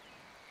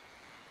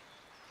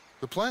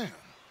 The plan.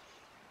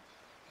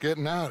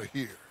 Getting out of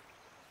here.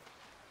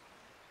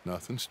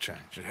 Nothing's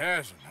changed. It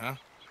hasn't, huh?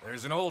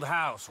 There's an old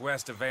house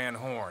west of Van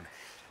Horn.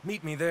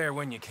 Meet me there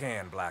when you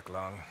can, Black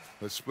Lung.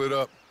 Let's split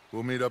up.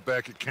 We'll meet up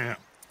back at camp.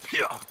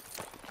 Yeah.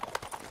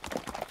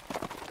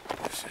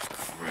 This is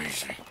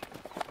crazy.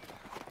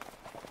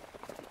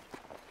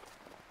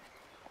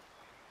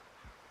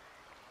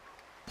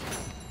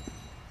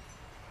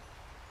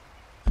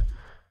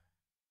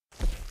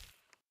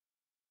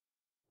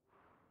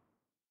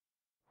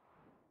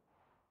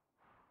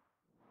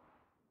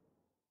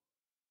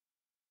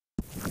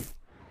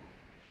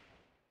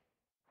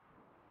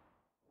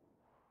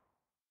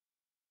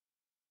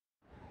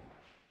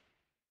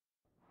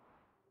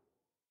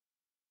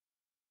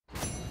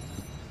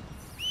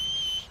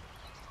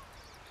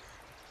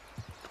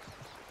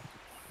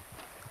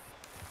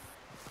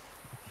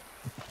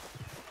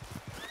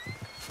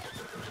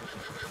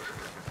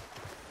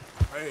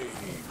 Hey,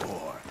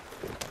 boy.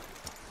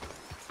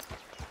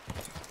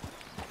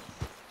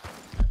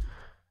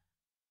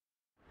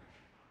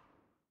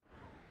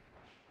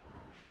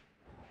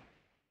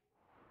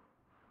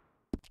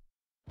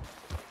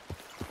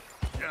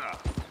 Yeah.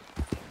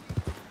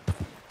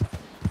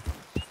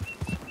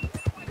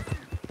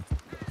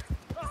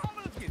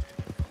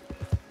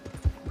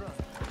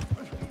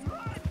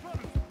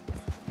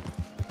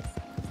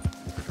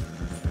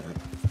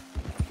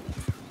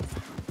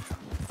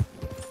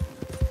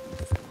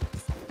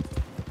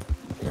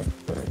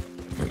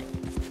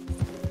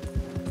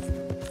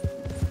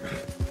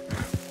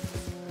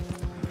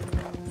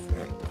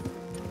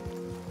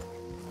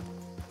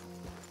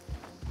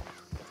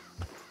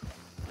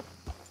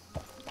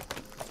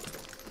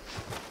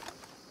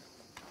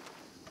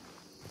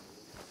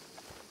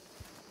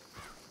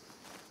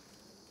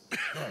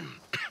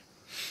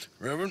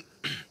 Reverend?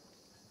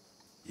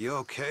 You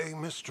okay,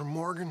 Mr.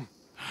 Morgan?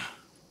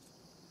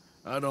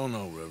 I don't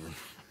know, Reverend.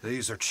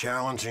 These are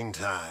challenging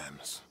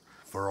times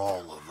for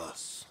all of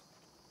us.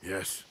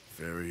 Yes,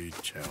 very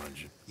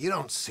challenging. You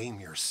don't seem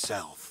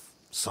yourself.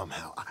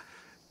 somehow.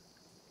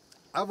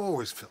 I've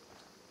always felt...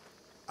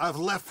 I've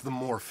left the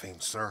morphine,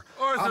 sir.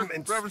 Arthur,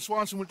 Reverend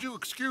Swanson, would you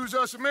excuse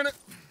us a minute?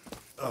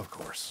 Of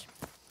course.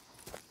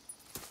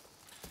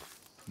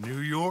 New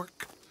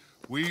York.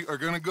 We are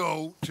gonna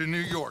go to New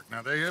York.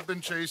 Now, they have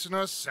been chasing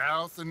us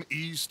south and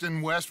east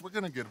and west. We're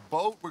gonna get a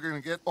boat, we're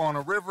gonna get on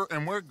a river,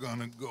 and we're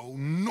gonna go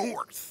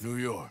north. New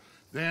York.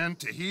 Then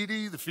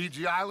Tahiti, the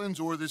Fiji Islands,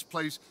 or this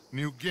place,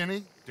 New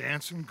Guinea,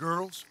 dancing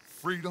girls,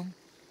 freedom.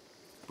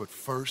 But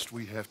first,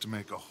 we have to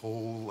make a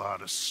whole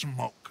lot of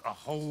smoke, a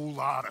whole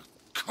lot of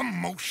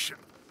commotion.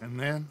 And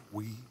then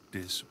we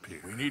disappear.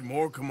 We need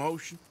more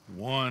commotion?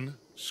 1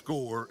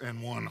 score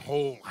and 1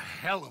 whole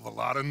hell of a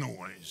lot of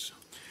noise.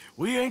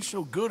 We ain't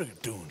so good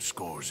at doing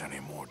scores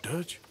anymore,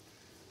 Dutch.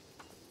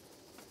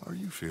 Are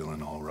you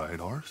feeling all right,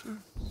 Arthur?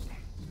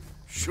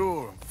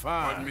 Sure, I'm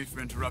fine. Pardon me for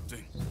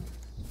interrupting.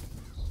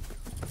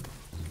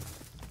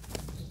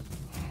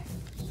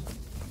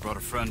 I brought a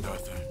friend,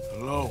 Arthur.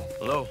 Hello.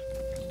 Hello.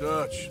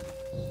 Dutch.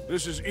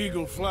 This is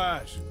Eagle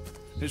Flies.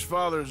 His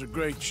father is a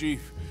great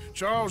chief.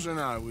 Charles and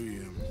I, we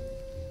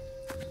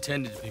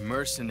pretended to be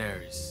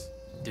mercenaries.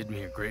 Did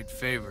me a great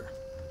favor.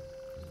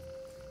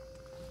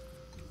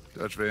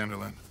 Dutch van der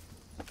Linde,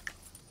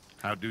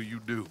 how do you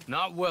do?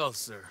 Not well,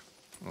 sir.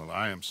 Well,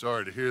 I am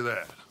sorry to hear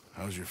that.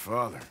 How's your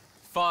father?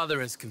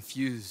 Father has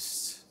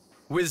confused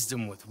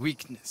wisdom with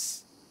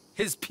weakness.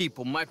 His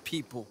people, my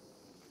people.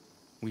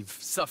 We've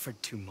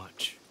suffered too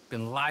much.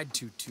 Been lied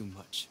to too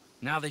much.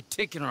 Now they've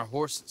taken our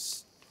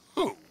horses.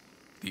 Who?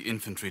 The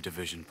infantry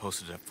division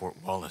posted at Fort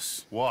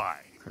Wallace. Why?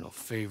 Colonel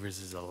Favors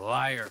is a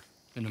liar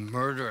and a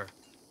murderer.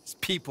 His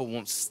people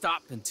won't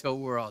stop until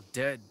we're all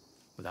dead.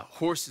 Without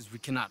horses, we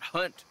cannot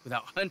hunt.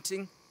 Without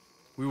hunting,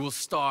 we will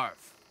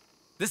starve.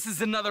 This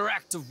is another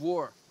act of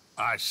war.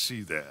 I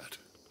see that.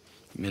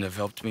 Men have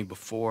helped me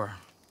before,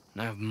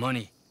 and I have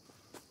money.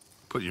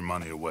 Put your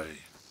money away,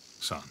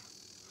 son.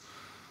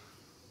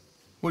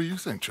 What do you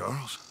think,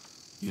 Charles?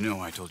 You know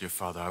I told your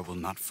father I will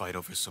not fight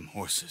over some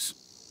horses.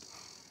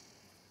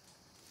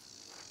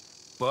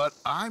 But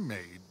I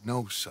made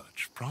no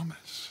such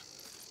promise.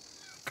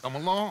 Come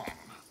along.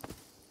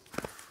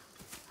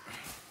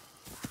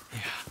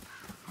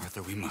 Yeah,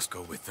 Arthur, we must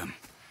go with them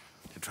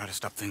to try to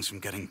stop things from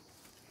getting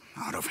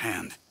out of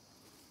hand.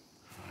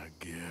 I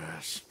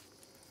guess.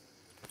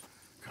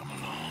 Come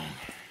along.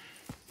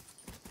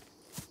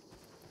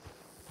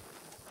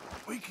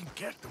 We can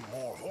get them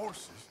more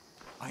horses.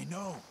 I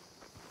know.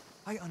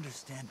 I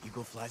understand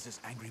Eagle Flies is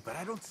angry, but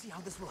I don't see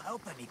how this will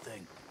help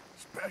anything.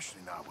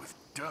 Especially not with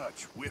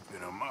Dutch whipping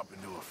them up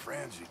into a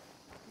frenzy.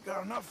 We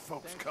got enough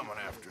folks coming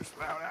after us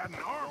without adding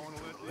arms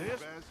to the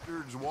list.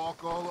 Bastards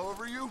walk all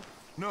over you?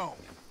 No,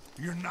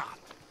 you're not.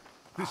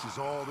 This is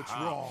all that's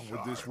wrong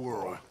with this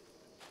world.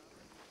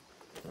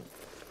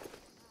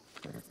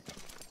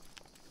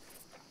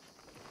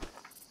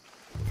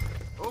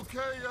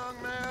 Okay,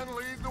 young man,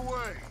 lead the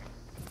way.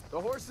 The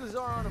horses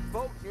are on a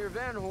boat near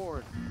Van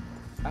Horn.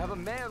 I have a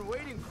man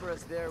waiting for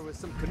us there with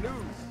some canoes.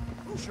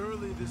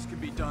 Surely this can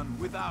be done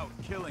without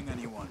killing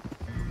anyone.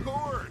 Of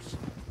course.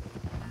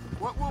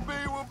 What will be,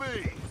 will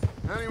be.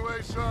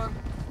 Anyway, son,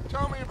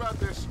 tell me about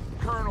this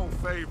Colonel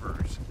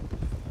Favors.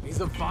 He's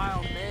a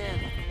vile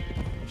man.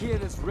 He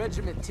and his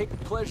regiment take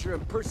pleasure in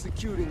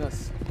persecuting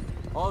us.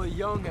 All the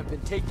young have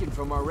been taken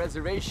from our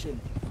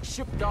reservation,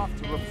 shipped off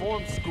to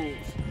reform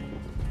schools.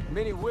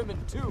 Many women,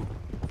 too.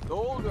 The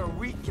old are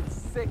weak and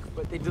sick,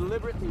 but they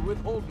deliberately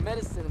withhold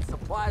medicine and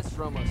supplies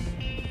from us.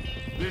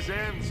 This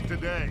ends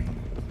today.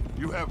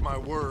 You have my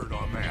word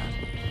on that.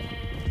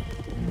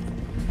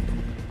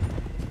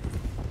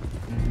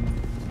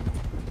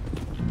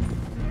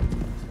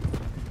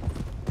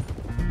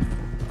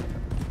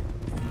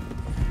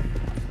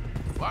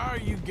 Why are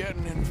you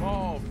getting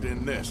involved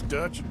in this,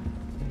 Dutch?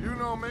 You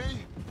know me.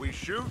 We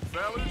shoot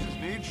fellers as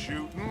need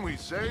shooting. We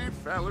save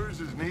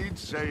fellers as need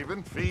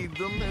saving. Feed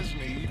them as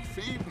need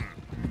feeding.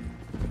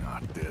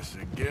 Not this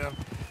again.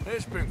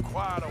 It's been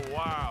quite a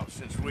while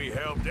since we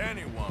helped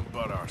anyone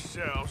but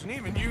ourselves, and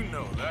even you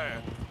know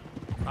that.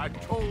 I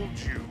told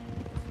you.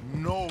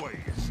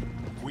 Noise.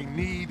 We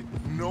need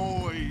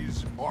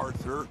noise,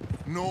 Arthur.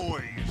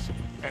 Noise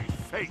and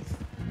faith.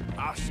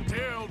 I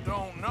still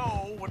don't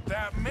know what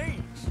that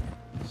means.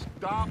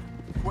 Stop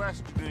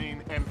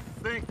questioning and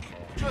think.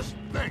 Just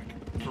think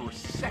for a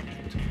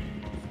second.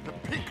 The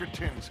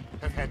Pinkertons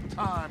have had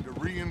time to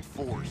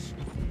reinforce.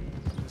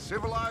 The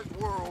civilized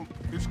world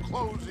is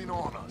closing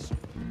on us.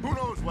 Who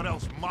knows what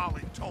else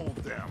Molly told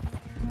them?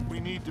 We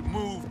need to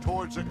move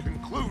towards a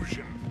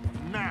conclusion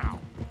now.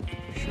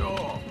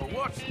 Sure, but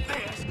what's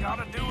this got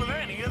to do with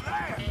any of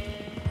that?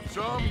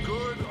 Some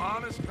good,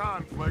 honest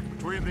conflict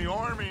between the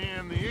army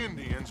and the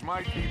Indians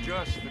might be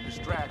just the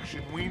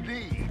distraction we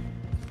need.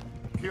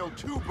 Kill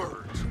 2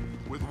 birds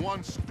with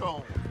 1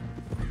 stone.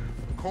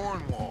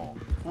 Cornwall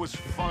was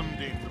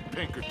funding the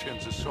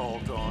Pinkertons'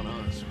 assault on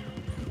us.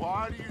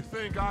 Why do you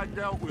think I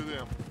dealt with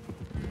him?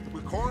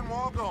 With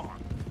Cornwall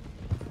gone,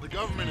 the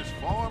government is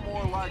far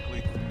more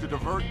likely to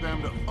divert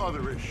them to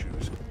other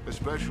issues,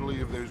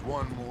 especially if there's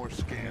one more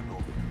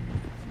scandal.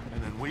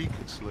 And and we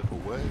can slip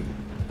away.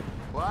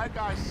 Like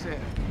I said,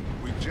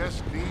 we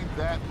just need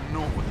that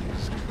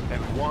noise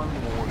and one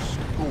more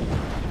score.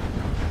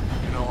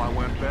 You know, I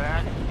went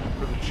back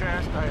for the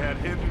chest I had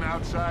hidden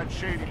outside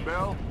Shady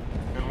Belle,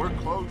 and we're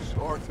close,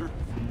 Arthur.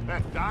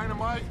 That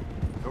dynamite,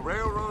 the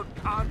railroad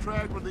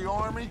contract with the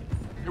Army,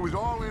 it was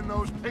all in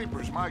those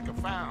papers Micah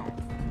found.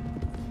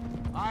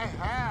 I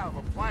have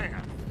a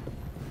plan.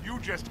 You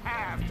just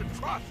have to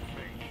trust me.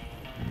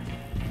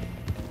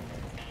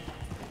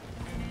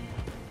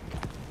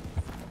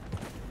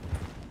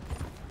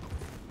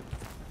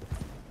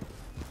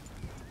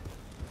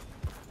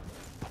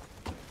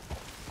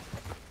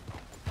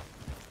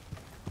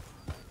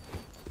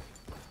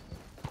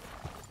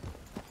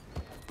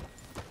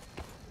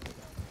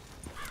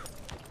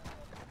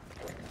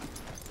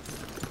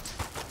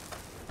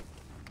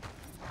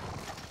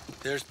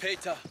 There's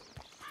Peta.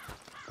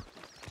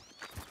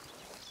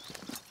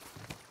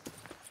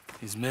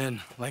 His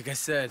men, like I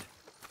said,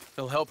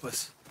 they'll help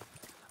us.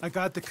 I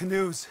got the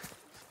canoes.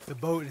 The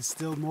boat is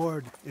still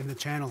moored in the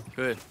channel.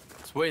 Good.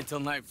 Let's wait until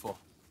nightfall.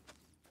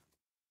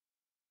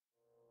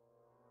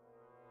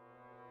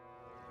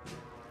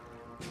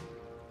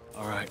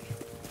 All right.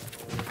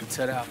 Let's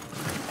head out.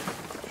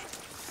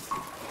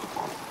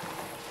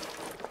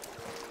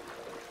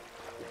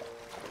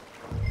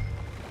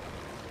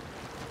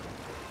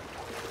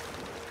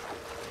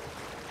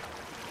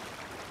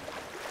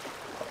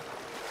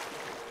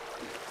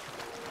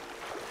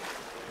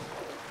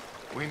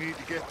 We need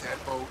to get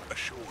that boat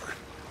ashore.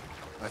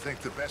 I think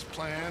the best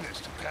plan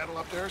is to paddle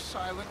up there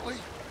silently,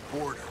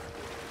 board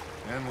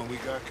her. And when we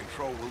got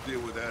control, we'll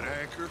deal with that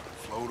anchor,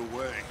 float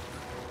away.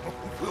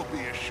 We'll be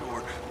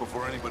ashore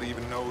before anybody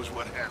even knows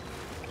what happened.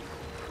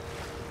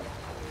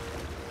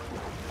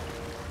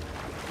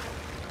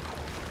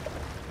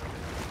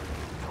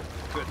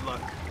 Good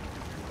luck.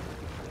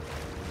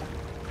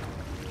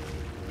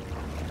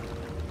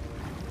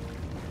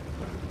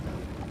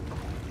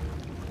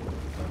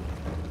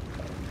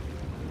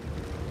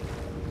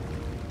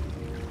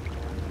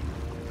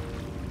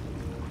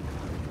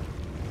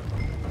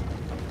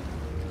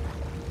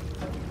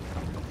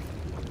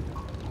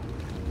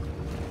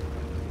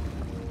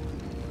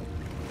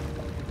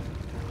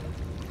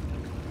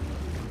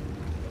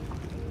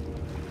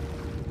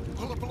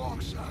 Pull up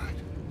alongside,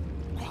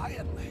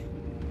 quietly.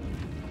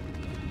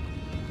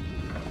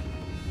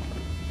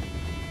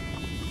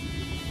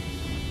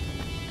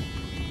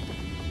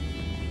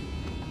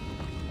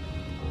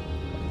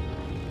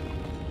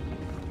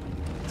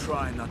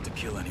 Try not to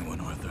kill anyone,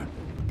 Arthur.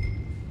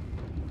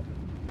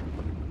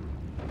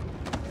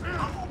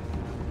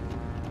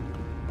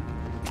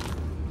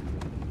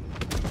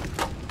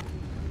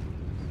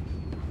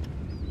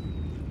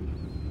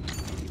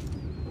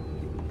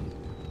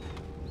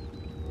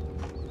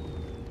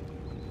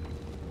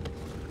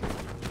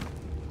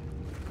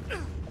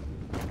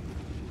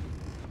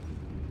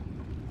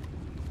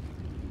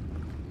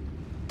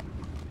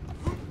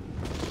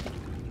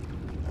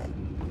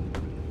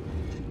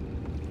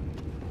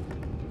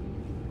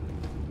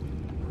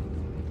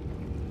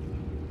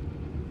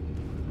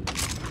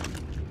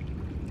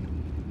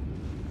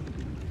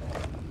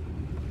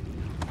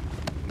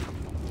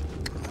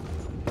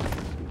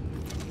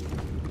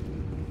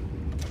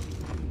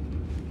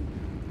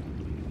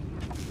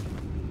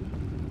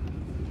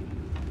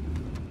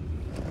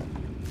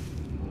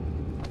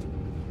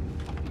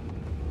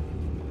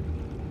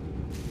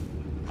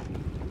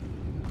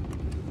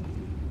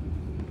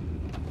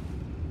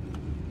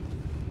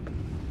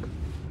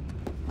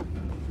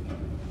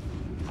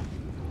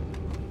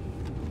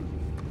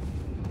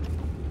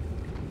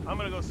 I'm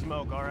gonna go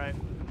smoke, all right?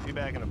 Be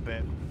back in a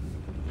bit.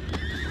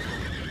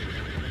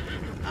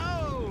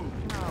 Oh!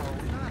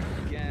 No, not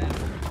again.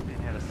 Ain't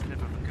had a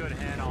sniff of a good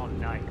hand all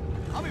night.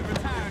 I'll be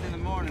retired in the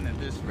morning at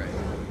this rate.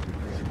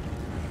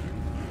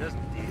 Just a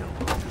deal.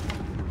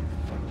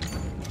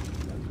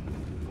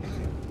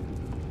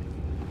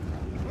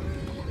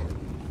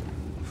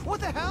 What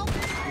the hell?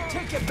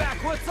 Take it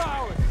back. What's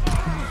ours?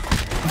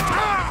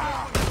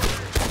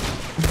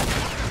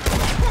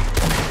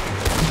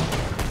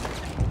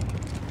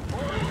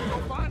 Go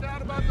find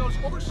out about those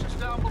horses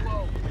down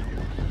below.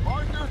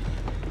 Arthur,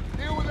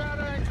 deal with that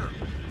anchor.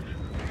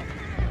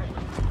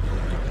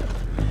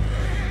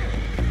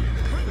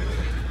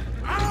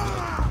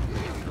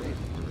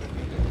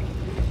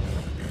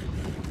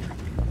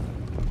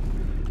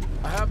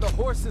 I have the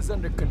horses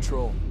under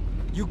control.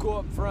 You go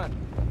up front.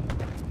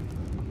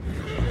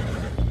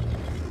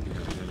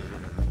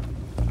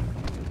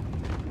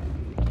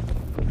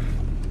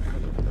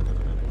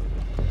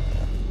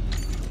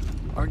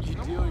 Aren't you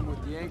dealing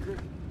with the anchor?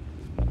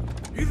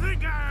 You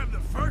think I have the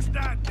first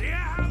idea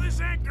how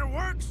this anchor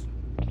works?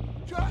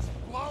 Just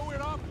blow it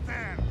up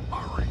then.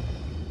 Hurry.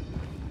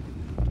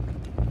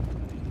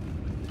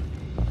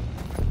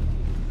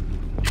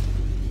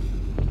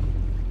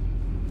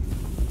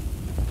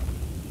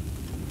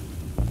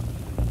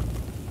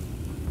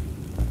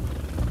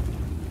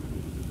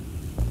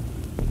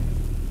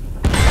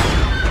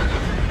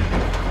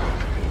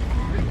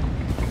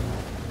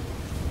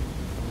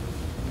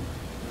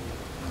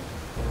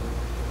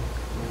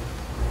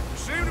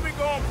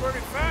 pretty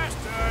fast,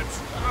 Dutch.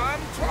 I'm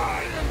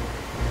trying.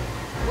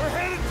 We're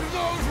headed to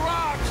those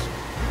rocks.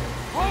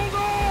 Hold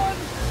on!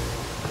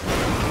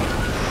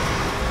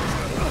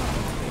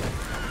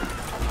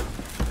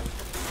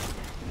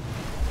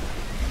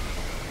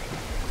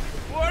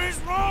 What is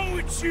wrong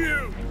with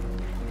you?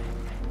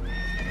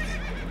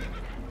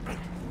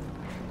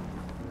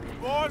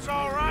 Boys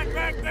all right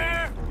back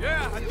there?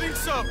 Yeah, I think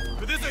so.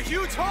 But there's a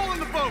huge hole in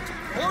the boat.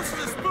 Horses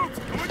are spooked,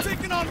 and we're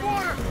taking on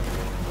water.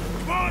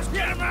 Boys,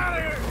 get him out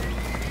of here!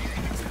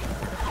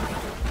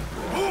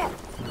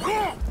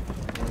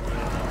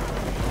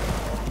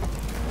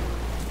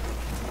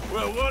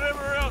 Well,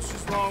 whatever else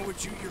is wrong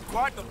with you, you're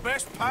quite the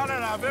best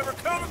pilot I've ever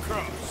come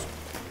across.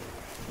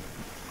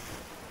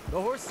 The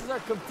horses are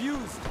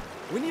confused.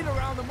 We need to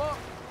round them up.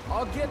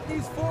 I'll get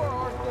these 4,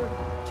 Arthur.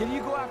 Can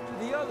you go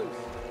after the others?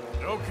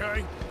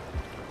 Okay.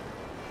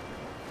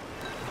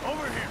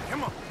 Over here,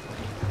 come on.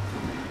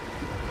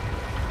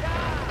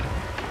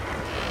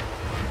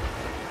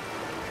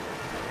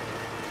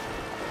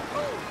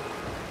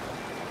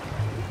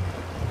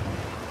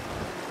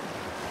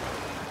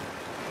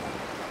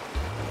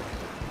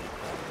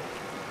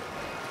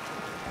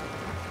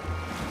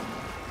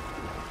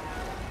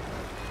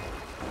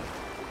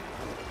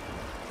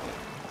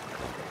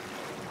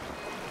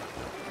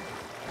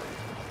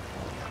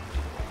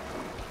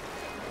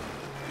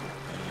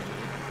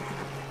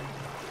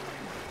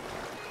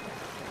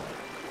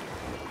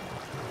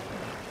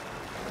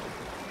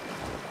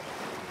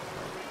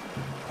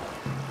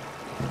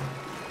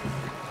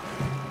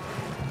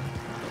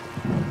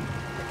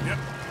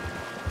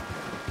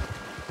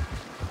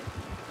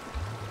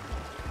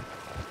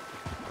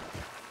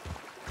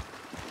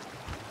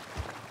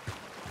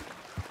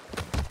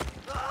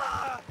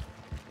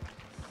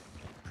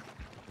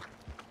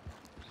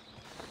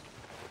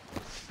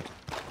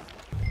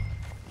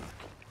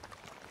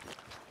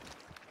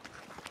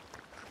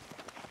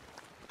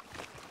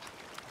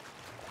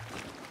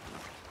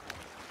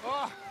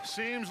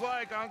 Seems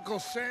like Uncle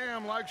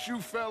Sam likes you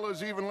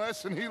fellas even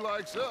less than he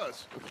likes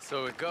us.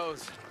 So it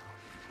goes.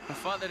 My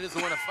father doesn't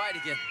want to fight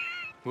again.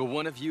 Will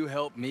one of you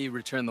help me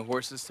return the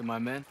horses to my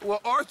men? Well,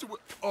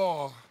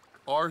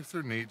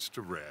 Arthur needs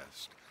to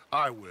rest.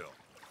 I will.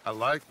 I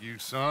like you,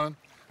 son.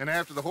 And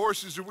after the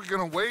horses, are we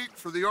gonna wait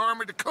for the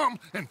army to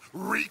come and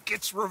wreak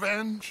its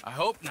revenge? I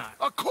hope not.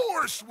 Of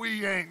course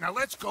we ain't. Now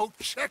let's go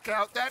check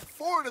out that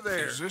fort of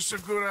theirs. Is this a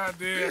good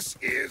idea? This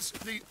is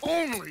the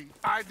only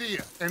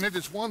idea, and it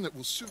is one that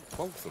will suit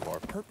both of our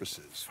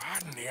purposes.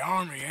 Fighting the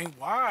army ain't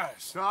wise.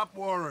 Stop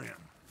worrying.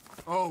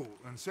 Oh,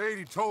 and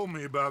Sadie told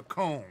me about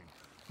Combe.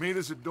 Meet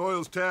us at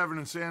Doyle's Tavern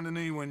in Saint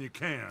Denis when you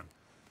can.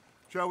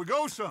 Shall we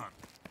go, son?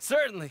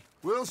 Certainly.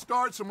 We'll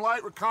start some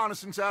light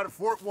reconnaissance out at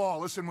Fort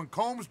Wallace, and when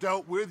Combs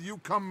dealt with, you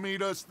come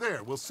meet us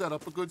there. We'll set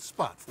up a good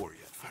spot for you.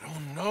 I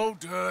don't know,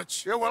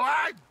 Dutch. Yeah, well,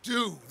 I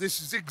do.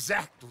 This is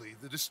exactly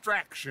the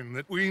distraction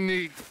that we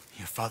need.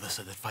 Your father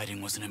said that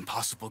fighting was an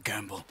impossible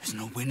gamble. There's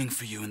no winning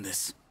for you in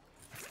this.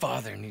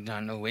 Father need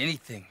not know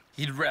anything.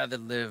 He'd rather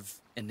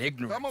live in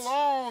ignorance. Come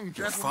along, Your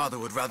gentlemen. father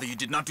would rather you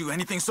did not do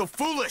anything so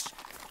foolish.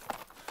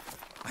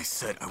 I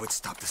said I would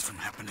stop this from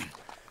happening.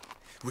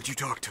 Would you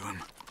talk to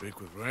him? Speak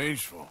with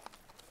Rangeful.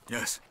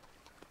 Yes.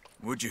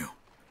 Would you?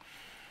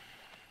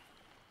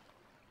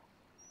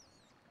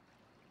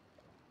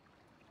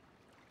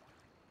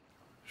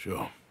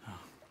 Sure.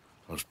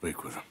 I'll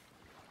speak with him.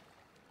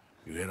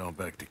 You head on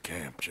back to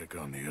camp, check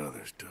on the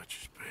others,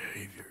 Dutch's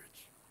behavior.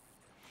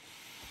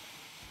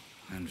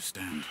 I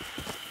understand.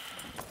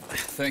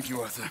 Thank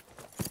you, Arthur.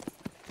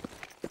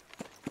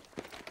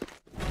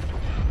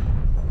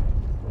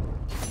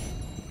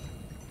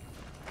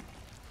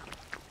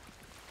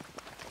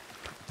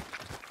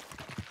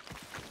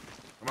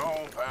 Come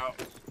on, pal.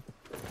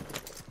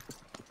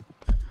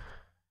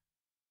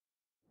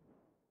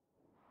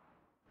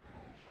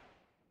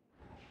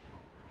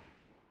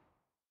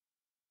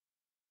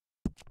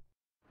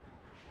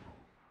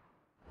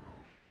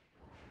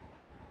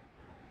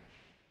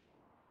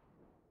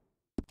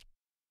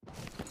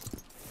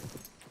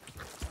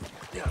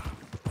 Yeah.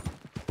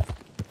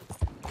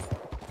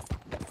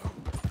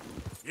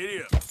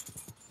 Giddy up.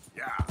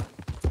 Yeah.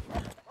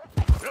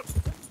 Yep.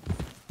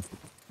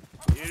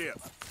 Giddy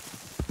up.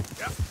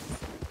 Yep.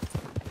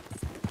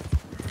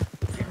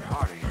 Getting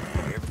harder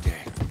here every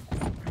day.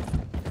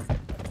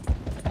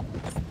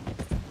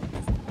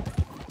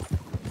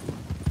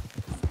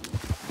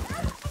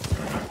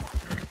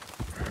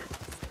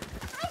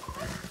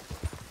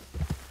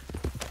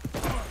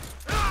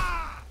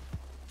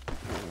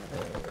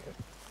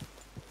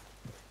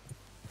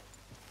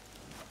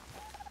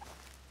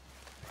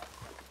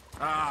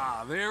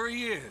 Ah, there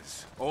he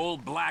is.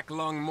 Old Black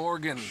Lung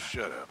Morgan.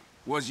 Shut up.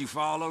 Was you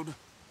followed?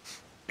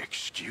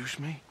 Excuse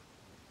me?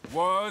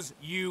 Was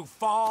you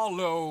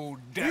followed?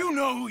 You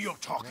know who you're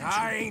talking to.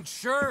 I ain't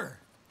sure.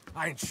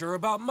 I ain't sure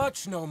about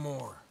much no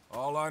more.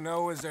 All I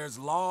know is there's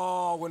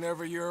law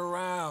whenever you're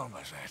around.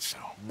 Is that so?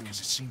 Because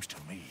it seems to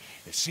me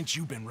that since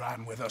you've been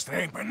riding with us, there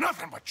ain't been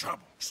nothing but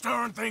trouble.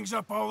 Stirring things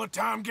up all the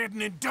time,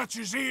 getting in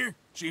Dutch's ear.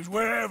 Seems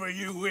wherever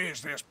you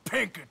is, there's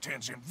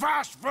Pinkertons and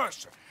vice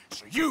versa.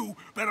 So you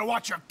better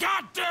watch your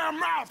goddamn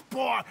mouth,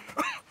 boy!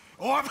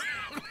 Or...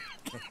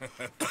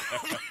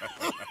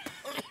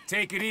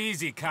 Take it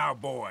easy,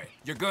 cowboy.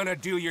 You're gonna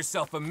do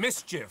yourself a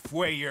mischief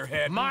where you're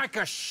heading.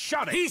 Micah,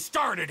 shut it! He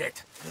started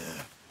it!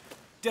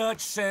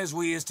 Dutch says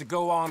we is to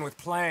go on with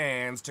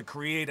plans to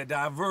create a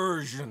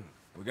diversion.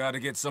 We gotta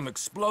get some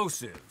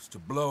explosives to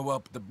blow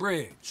up the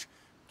bridge.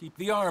 Keep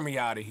the army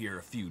out of here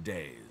a few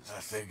days.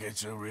 I think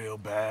it's a real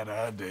bad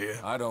idea.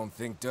 I don't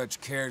think Dutch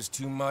cares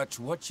too much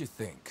what you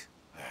think.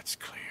 That's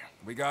clear.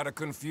 We gotta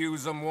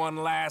confuse him one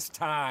last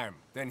time.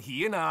 Then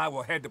he and I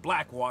will head to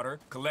Blackwater,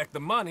 collect the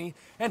money,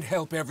 and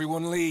help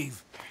everyone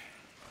leave.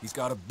 He's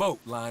got a boat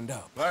lined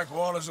up.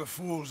 Blackwater's a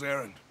fool's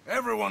errand.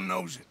 Everyone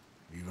knows it.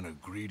 Even a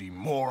greedy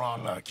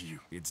moron like you.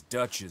 It's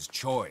Dutch's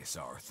choice,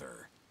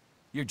 Arthur.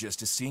 You're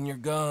just a senior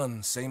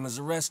gun, same as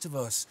the rest of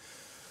us.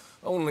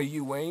 Only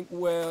you ain't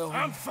well.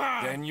 I'm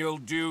fine. Then you'll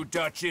do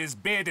Dutch's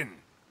bidding,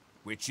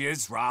 which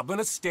is robbing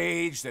a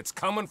stage that's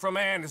coming from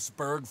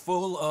Annesburg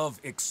full of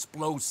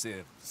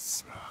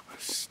explosives. Rob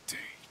a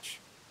stage?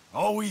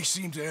 All we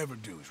seem to ever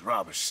do is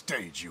rob a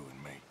stage, you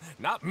and me.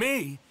 Not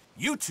me.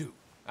 You two.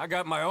 I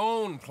got my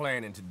own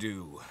planning to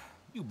do.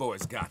 You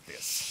boys got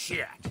this.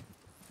 Shit.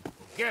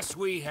 Guess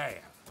we have.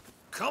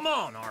 Come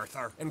on,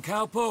 Arthur. And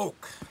Cowpoke,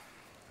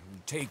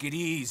 take it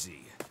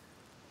easy.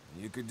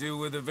 You could do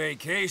with a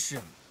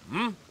vacation,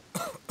 hmm?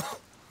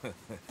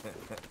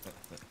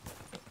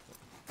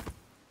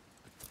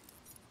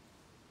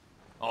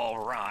 All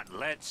right,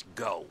 let's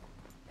go.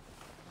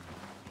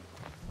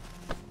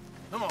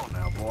 Come on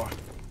now, boy.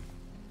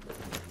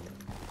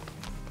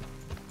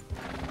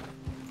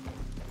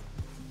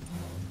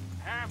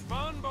 Have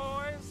fun,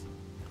 boys.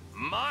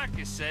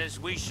 Micah says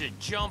we should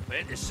jump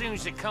it as soon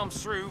as it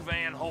comes through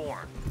Van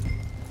Horn.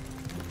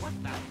 What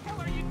the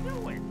hell are you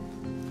doing?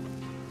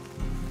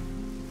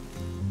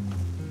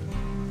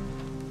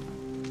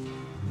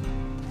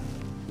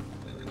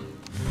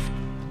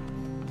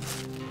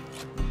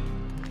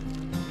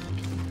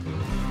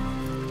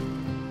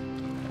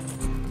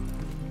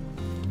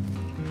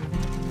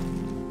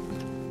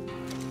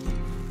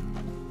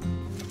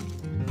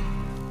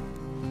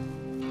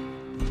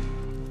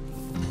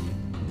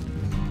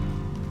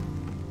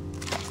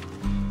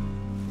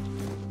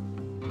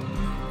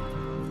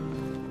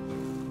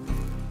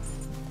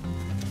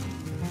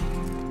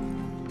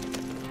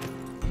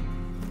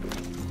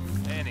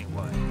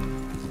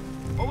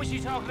 What was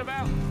you talking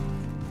about?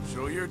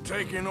 So you're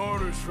taking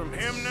orders from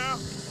him now?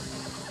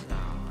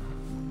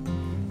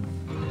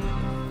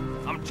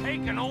 I'm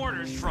taking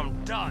orders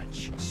from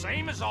Dutch,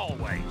 same as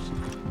always.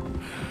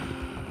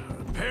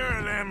 A pair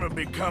of them are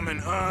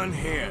becoming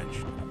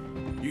unhinged.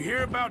 You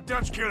hear about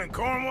Dutch killing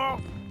Cornwall?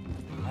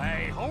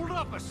 Hey, hold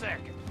up a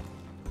second.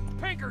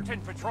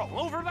 Pinkerton Patrol,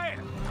 over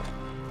there.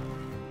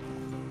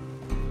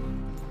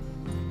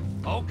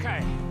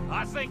 Okay,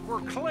 I think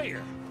we're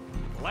clear.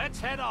 Let's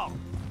head on.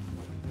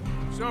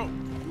 So,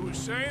 you were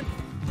saying?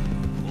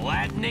 Well,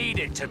 that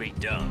needed to be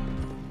done.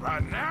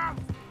 Right now?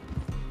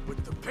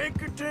 With the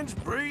Pinkertons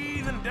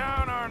breathing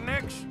down our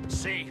necks?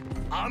 See,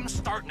 I'm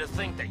starting to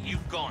think that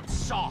you've gone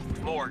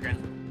soft, Morgan.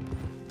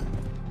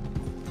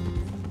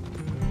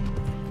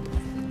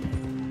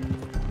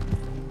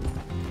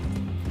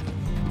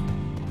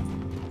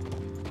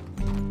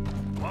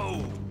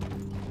 Whoa.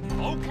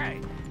 Okay.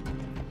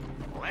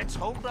 Let's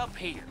hold up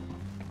here.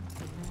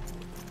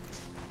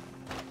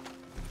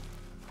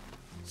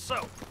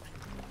 So,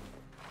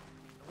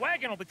 the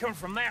wagon will be coming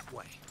from that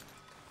way,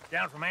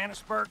 down from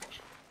Annesburg.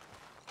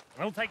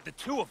 It'll take the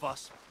two of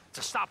us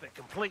to stop it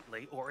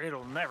completely, or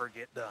it'll never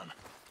get done.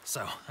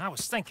 So, I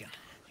was thinking,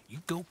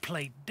 you go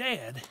play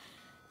dead,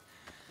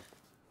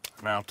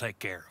 and I'll take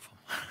care of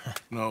them.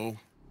 No,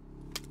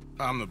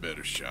 I'm the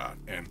better shot,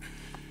 and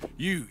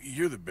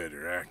you're the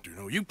better actor.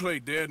 No, you play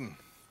dead, and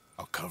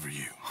I'll cover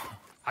you.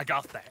 I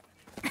got that.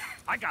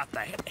 I got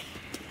that.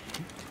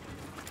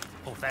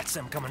 Oh, that's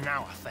them coming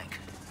now, I think.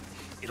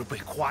 It'll be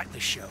quite the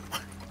show.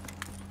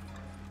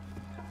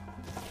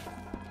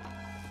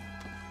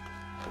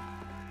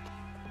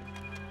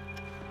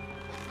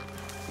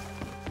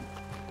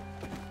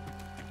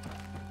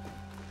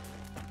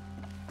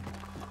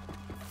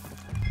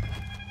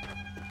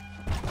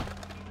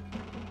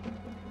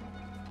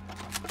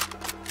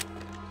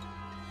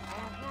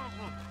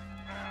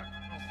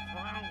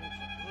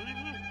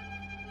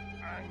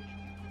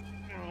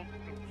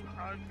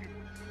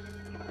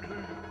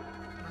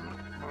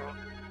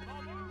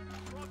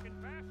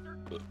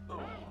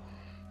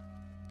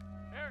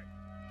 Harry,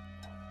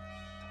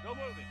 no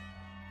moving.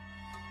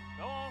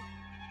 Go on.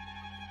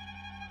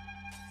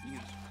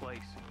 This place,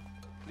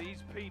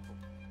 these people.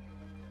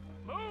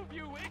 Move,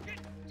 you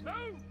idiot!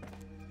 Move!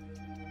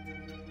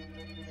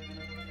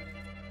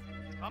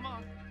 Come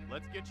on,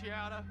 let's get you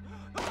out of...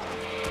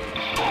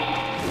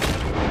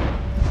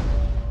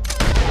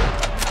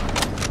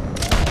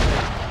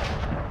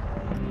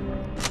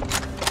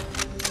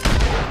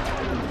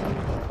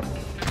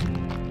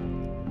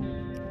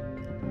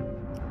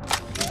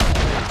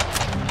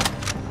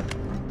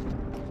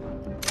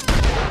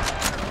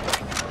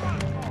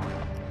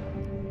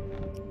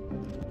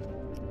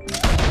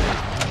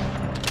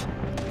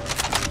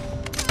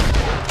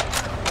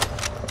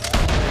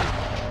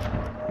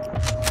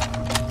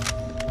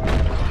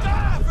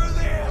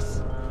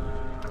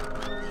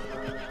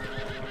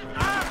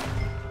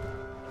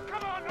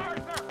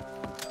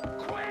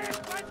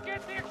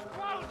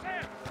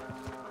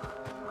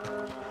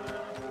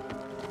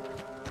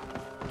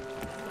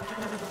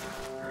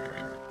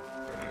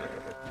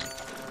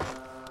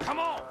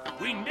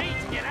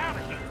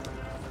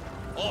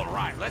 All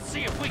right, let's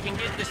see if we can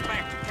get this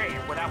back to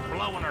camp without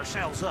blowing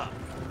ourselves up.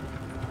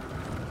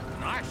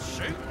 Nice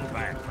shooting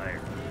back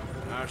there.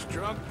 Nice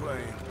drunk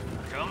playing.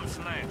 Comes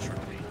naturally.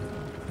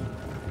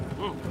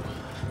 Ooh.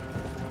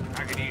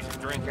 I could use a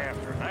drink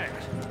after that.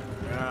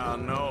 Yeah,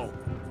 no.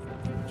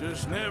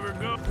 Just never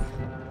go.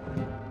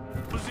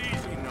 It was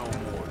easy no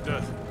more,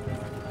 does it?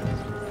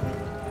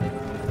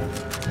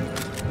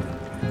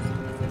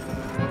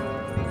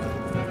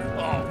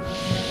 Oh,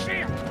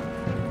 shit!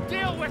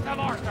 Deal with them,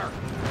 Arthur!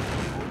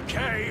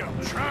 Okay, I'm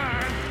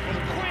trying.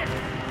 Well, quick!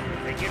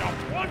 They get off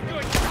one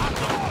good shot,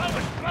 they'll blow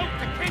and float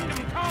to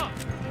Kingdom Come.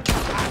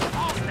 I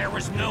thought there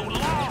was no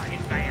law in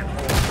Van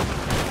Horn.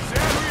 Does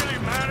that really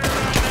matter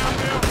right now,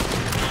 Bill?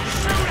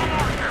 Shoot them,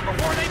 Arthur,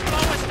 before they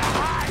blow us to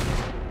hide!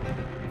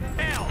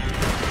 Hell!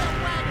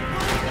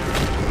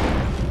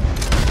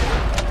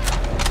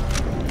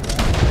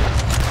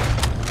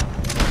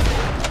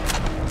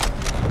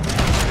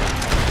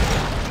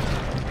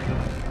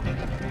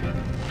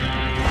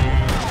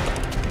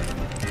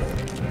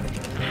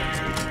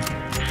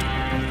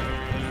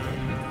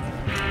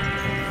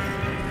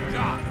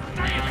 God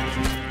damn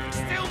it!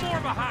 Still more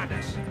behind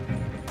us!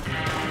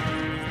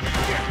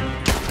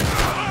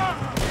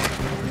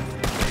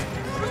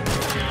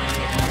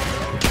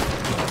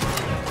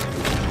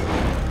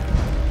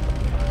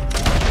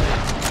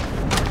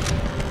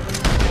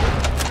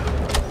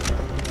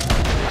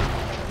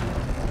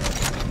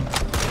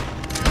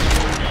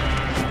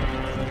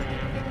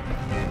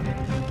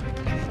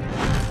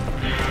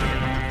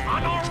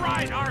 I'm all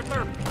right,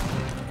 Arthur!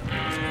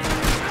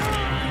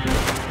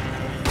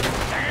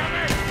 Damn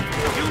it!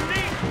 You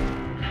need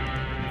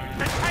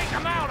to take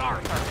him out,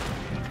 Arthur!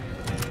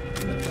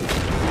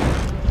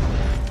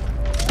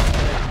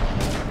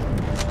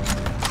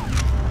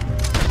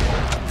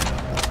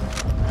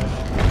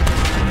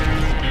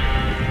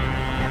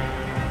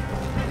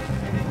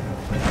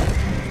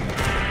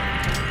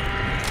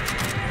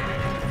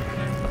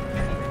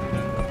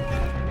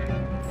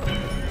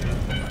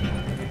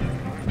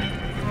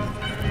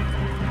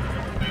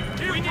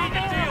 We need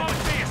to deal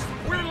with this!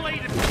 We're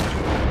leading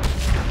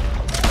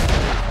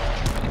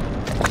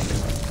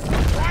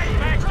right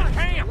back to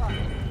camp!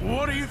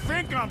 What do you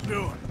think I'm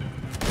doing?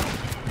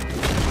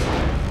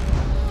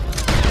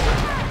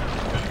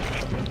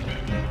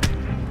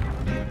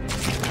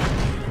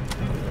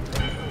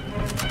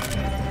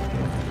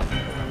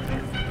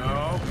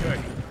 Okay.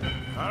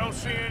 I don't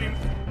see any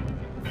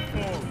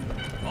more.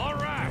 All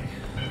right.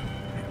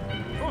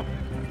 Oh,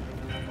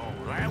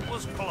 that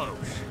was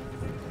close.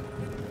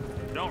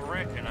 Don't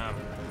reckon I'm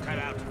cut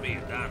out to be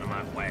a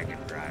dynamite wagon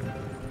driver.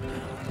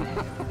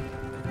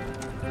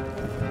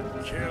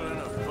 Killing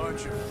a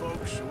bunch of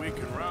folks so we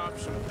can rob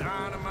some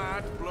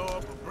dynamite to blow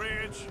up a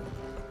bridge?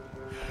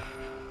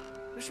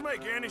 This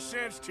make any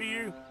sense to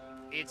you?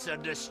 It's a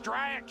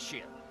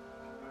distraction,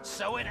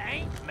 so it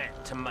ain't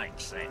meant to make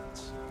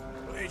sense.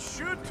 Well, it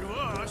should to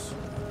us.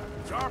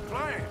 It's our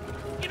plan.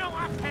 You know,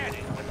 I've had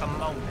it with the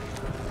moment.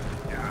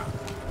 Yeah.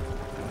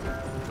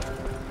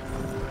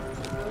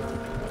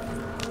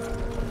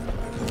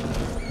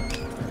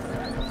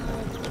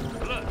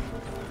 Look,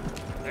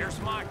 there's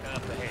Micah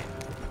up ahead.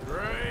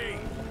 Great.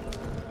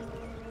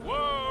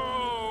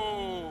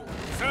 Whoa!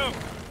 So,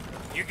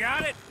 you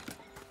got it?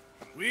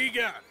 We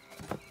got it.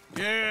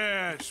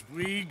 Yes,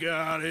 we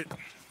got it.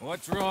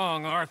 What's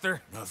wrong,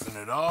 Arthur? Nothing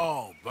at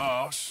all,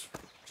 boss.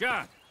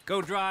 John,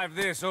 go drive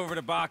this over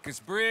to Bacchus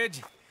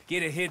Bridge.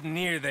 Get it hidden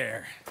near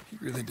there. He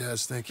really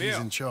does think he's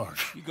Bill, in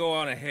charge. You go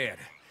on ahead.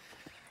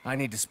 I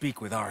need to speak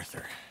with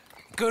Arthur.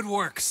 Good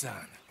work,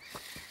 son.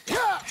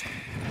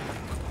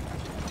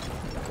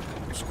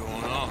 What's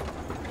going on?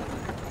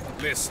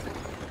 Listen,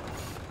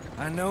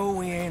 I know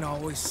we ain't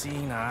always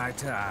seen eye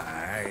to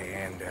eye,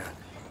 and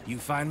you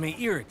find me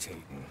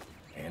irritating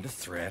and a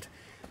threat,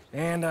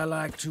 and I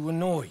like to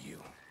annoy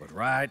you. But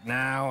right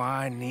now,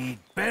 I need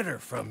better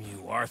from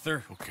you,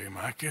 Arthur. Okay,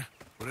 Micah.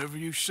 Whatever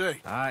you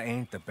say. I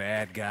ain't the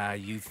bad guy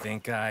you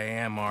think I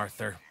am,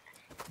 Arthur.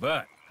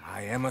 But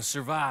I am a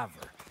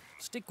survivor.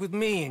 Stick with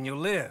me and you'll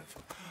live.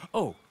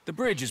 Oh, the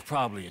bridge is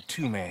probably a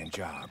two-man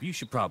job. You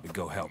should probably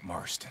go help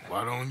Marston.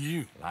 Why don't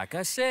you? Like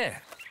I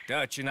said,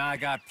 Dutch and I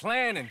got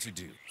planning to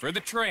do for the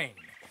train.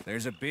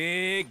 There's a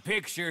big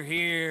picture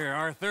here,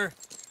 Arthur.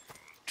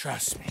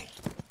 Trust me.